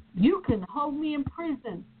 you can hold me in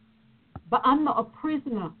prison, but I'm not a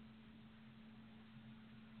prisoner.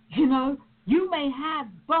 You know, you may have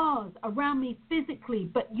bars around me physically,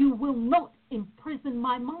 but you will not imprison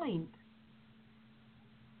my mind.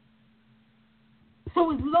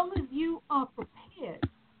 So as long as you are prepared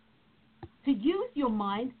to use your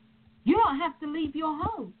mind, you don't have to leave your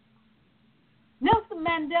home. Nelson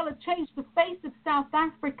Mandela changed the face of South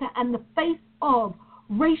Africa and the face of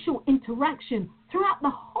racial interaction throughout the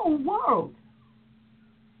whole world.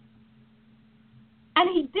 And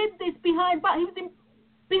he did this behind bars. He was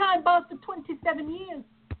behind bars for 27 years.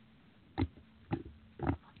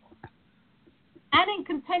 And in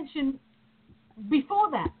contention before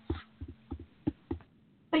that.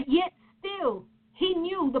 But yet still, he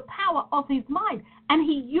knew the power of his mind. And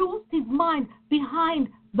he used his mind behind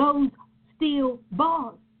those steel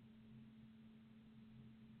bars.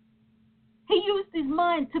 He used his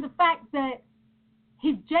mind to the fact that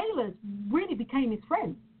his jailers really became his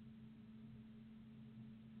friends.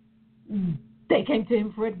 They came to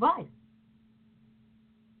him for advice.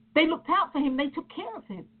 They looked out for him. They took care of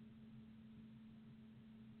him.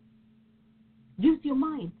 Use your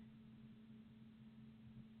mind.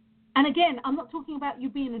 And again, I'm not talking about you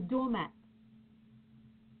being a doormat.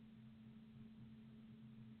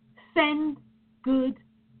 Send good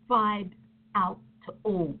vibes out to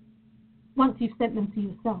all once you've sent them to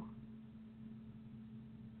yourself.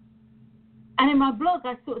 And in my blog,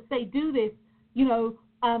 I sort of say, do this,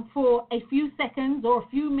 for a few seconds or a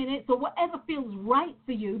few minutes or whatever feels right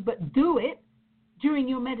for you, but do it during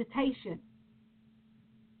your meditation.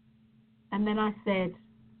 And then I said,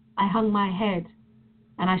 I hung my head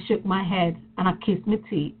and I shook my head and I kissed my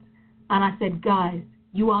teeth. And I said, guys,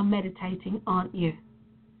 you are meditating, aren't you?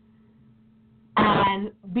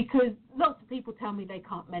 And because lots of people tell me they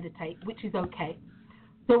can't meditate, which is okay.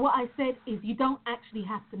 So what I said is you don't actually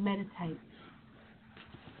have to meditate.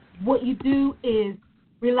 What you do is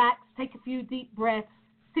relax, take a few deep breaths,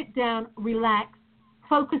 sit down, relax,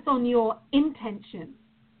 focus on your intention.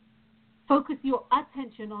 Focus your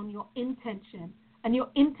attention on your intention. And your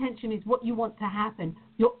intention is what you want to happen.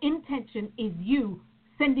 Your intention is you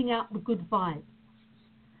sending out the good vibes.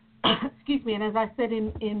 Excuse me. And as I said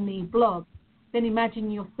in the blog, then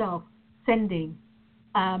imagine yourself sending,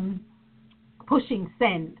 pushing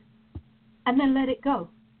send, and then let it go.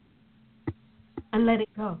 And let it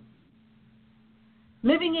go.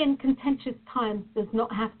 Living in contentious times does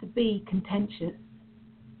not have to be contentious.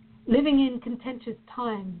 Living in contentious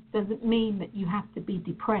times doesn't mean that you have to be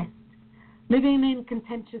depressed. Living in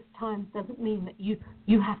contentious times doesn't mean that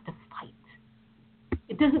you have to fight.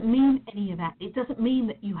 It doesn't mean any of that. It doesn't mean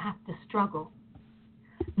that you have to struggle.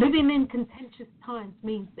 Living in contentious times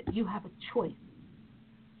means that you have a choice.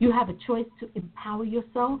 You have a choice to empower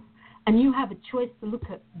yourself, and you have a choice to look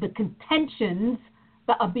at the contentions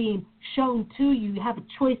that are being shown to you. You have a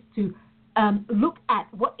choice to look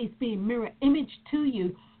at what is being mirror imaged to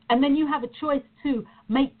you, and then you have a choice to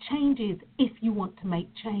make changes if you want to make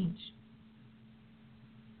change.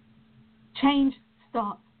 Change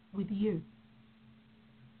starts with you.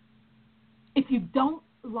 If you don't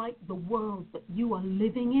like the world that you are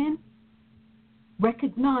living in,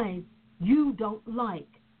 recognize you don't like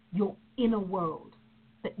your inner world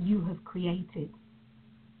that you have created.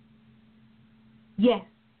 Yes,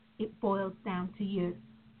 it boils down to you.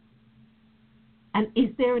 And is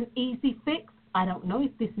there an easy fix? I don't know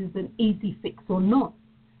if this is an easy fix or not.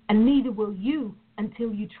 And neither will you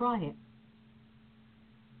until you try it.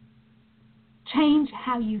 Change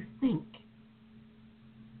how you think.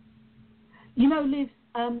 You know, Liv,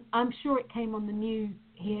 I'm sure it came on the news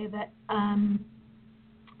here that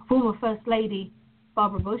former First Lady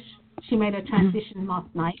Barbara Bush, she made her transition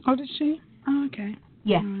last night. Oh, did she? Oh, okay.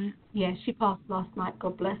 Yeah, right. Yeah, she passed last night.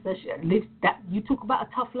 God bless her. She lived that. You talk about a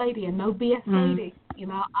tough lady and no BS lady. You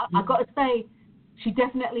know, I got to say, she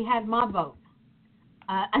definitely had my vote,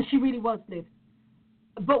 and she really was, Liv.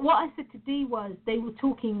 But what I said to Dee was, they were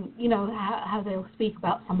talking, you know, how they'll speak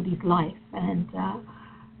about somebody's life, and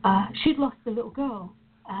she'd lost a little girl.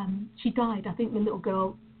 She died. I think the little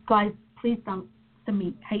girl, guys, please don't send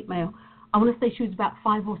me hate mail. I want to say she was about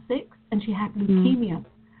 5 or 6, and she had leukemia.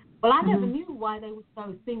 Well, I never knew why they were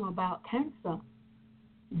so thinking about cancer,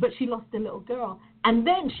 but she lost a little girl, and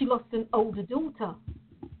then she lost an older daughter.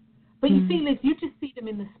 But you see, Liz, you just see them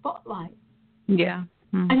in the spotlight. Yeah.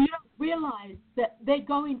 And you don't realize that they're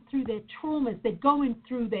going through their traumas, they're going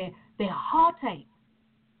through their heartache.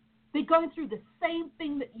 They're going through the same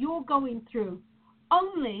thing that you're going through,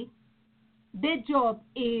 only their job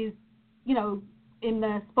is, you know, in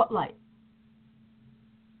the spotlight.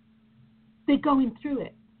 They're going through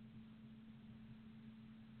it.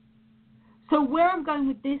 So where I'm going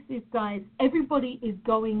with this is, guys, everybody is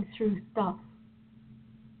going through stuff.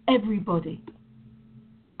 Everybody.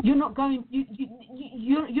 You're not going.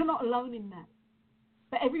 You're not alone in that.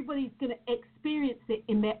 But everybody's going to experience it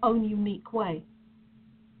in their own unique way.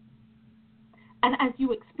 And as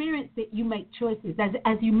you experience it, you make choices.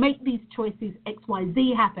 As you make these choices, X, Y,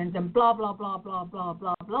 Z happens, and blah, blah, blah, blah, blah,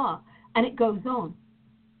 blah, blah, and it goes on.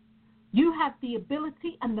 You have the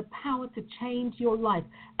ability and the power to change your life.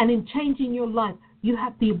 And in changing your life, you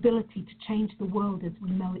have the ability to change the world as we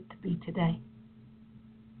know it to be today.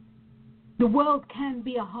 The world can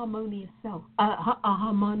be a harmonious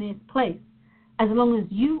harmonious place, as long as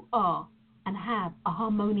you are and have a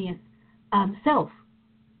harmonious self.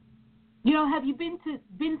 You know, have you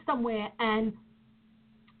been somewhere and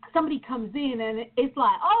somebody comes in and it's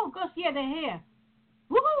like, oh, gosh, yeah, they're here.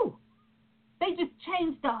 Woohoo! They just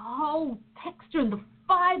change the whole texture and the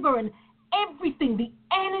fiber and everything, the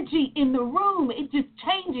energy in the room. It just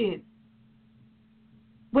changes.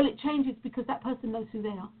 Well, it changes because that person knows who they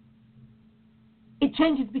are. It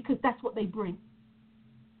changes because that's what they bring.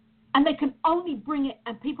 And they can only bring it,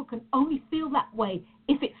 and people can only feel that way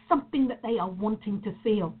if it's something that they are wanting to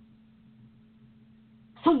feel.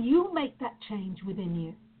 So you make that change within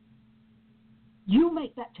you. You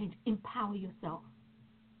make that change. Empower yourself.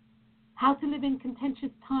 How to live in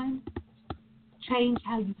contentious times? Change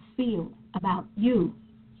how you feel about you,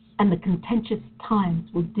 and the contentious times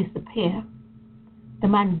will disappear. The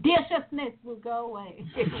mendaciousness will go away.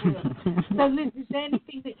 It will. So, Liz, is there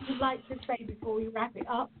anything that you'd like to say before we wrap it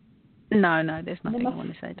up? No, there's nothing I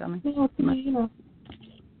want to say, darling. No.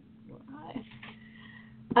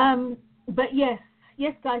 But yes,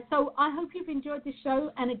 guys. So I hope you've enjoyed the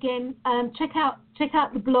show. And again, check out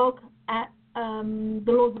the blog at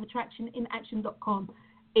thelawsofattractioninaction.com.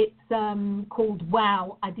 It's called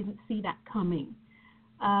Wow, I Didn't See That Coming.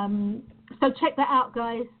 So check that out,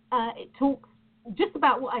 guys. It talks just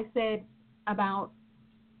about what I said about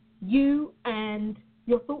you and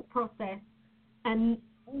your thought process and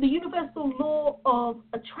the universal law of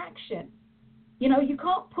attraction. You know, you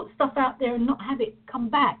can't put stuff out there and not have it come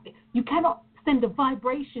back. You cannot send a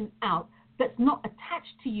vibration out that's not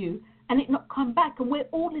attached to you and it not come back. And we're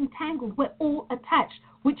all entangled. We're all attached,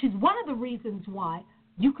 which is one of the reasons why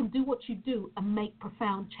you can do what you do and make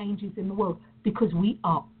profound changes in the world, because we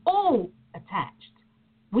are all attached.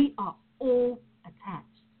 We are all attached.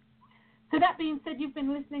 So that being said, you've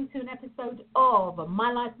been listening to an episode of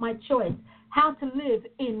My Life, My Choice, How to Live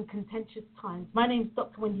in Contentious Times. My name is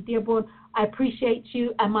Dr. Wendy Dearborn. I appreciate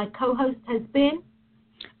you. And my co-host has been?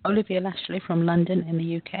 Olivia Lashley from London in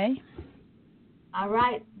the UK. All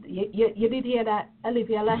right. You did hear that.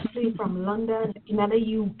 Olivia Lashley from London in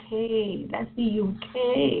the UK. That's the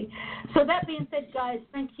UK. So that being said, guys,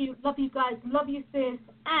 thank you. Love you guys. Love you, sis.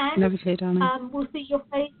 And love you too, darling. We'll see your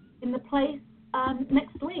face in the place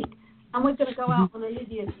next week. And we're going to go out on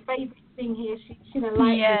Olivia's favorite thing here. She didn't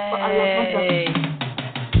like this, but I love myself.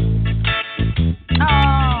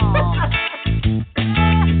 Oh, bye.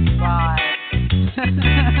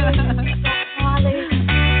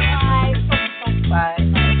 Bye.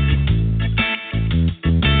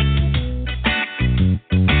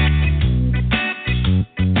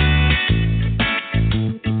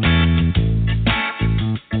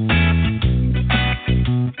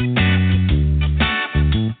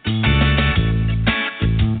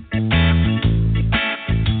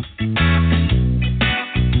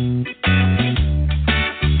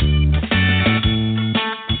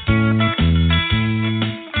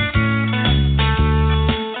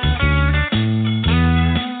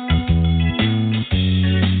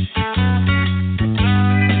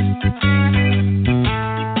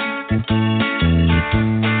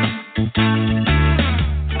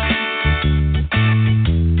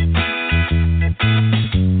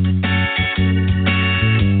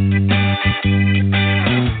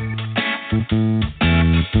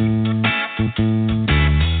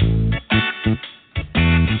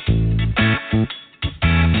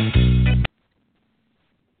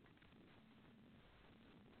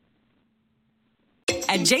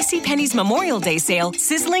 At JCPenney's Memorial Day sale,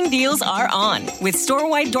 sizzling deals are on, with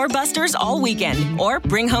store-wide doorbusters all weekend. Or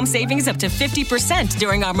bring home savings up to 50%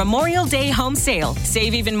 during our Memorial Day home sale.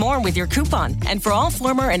 Save even more with your coupon. And for all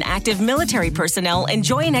former and active military personnel,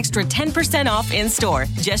 enjoy an extra 10% off in-store.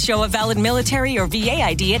 Just show a valid military or VA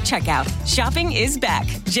ID at checkout. Shopping is back.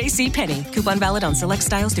 JCPenney. Coupon valid on select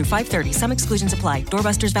styles through 5/30. Some exclusions apply.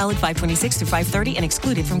 Doorbusters valid 5/26 through 5/30 and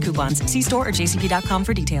excluded from coupons. See store or jcp.com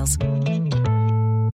for details.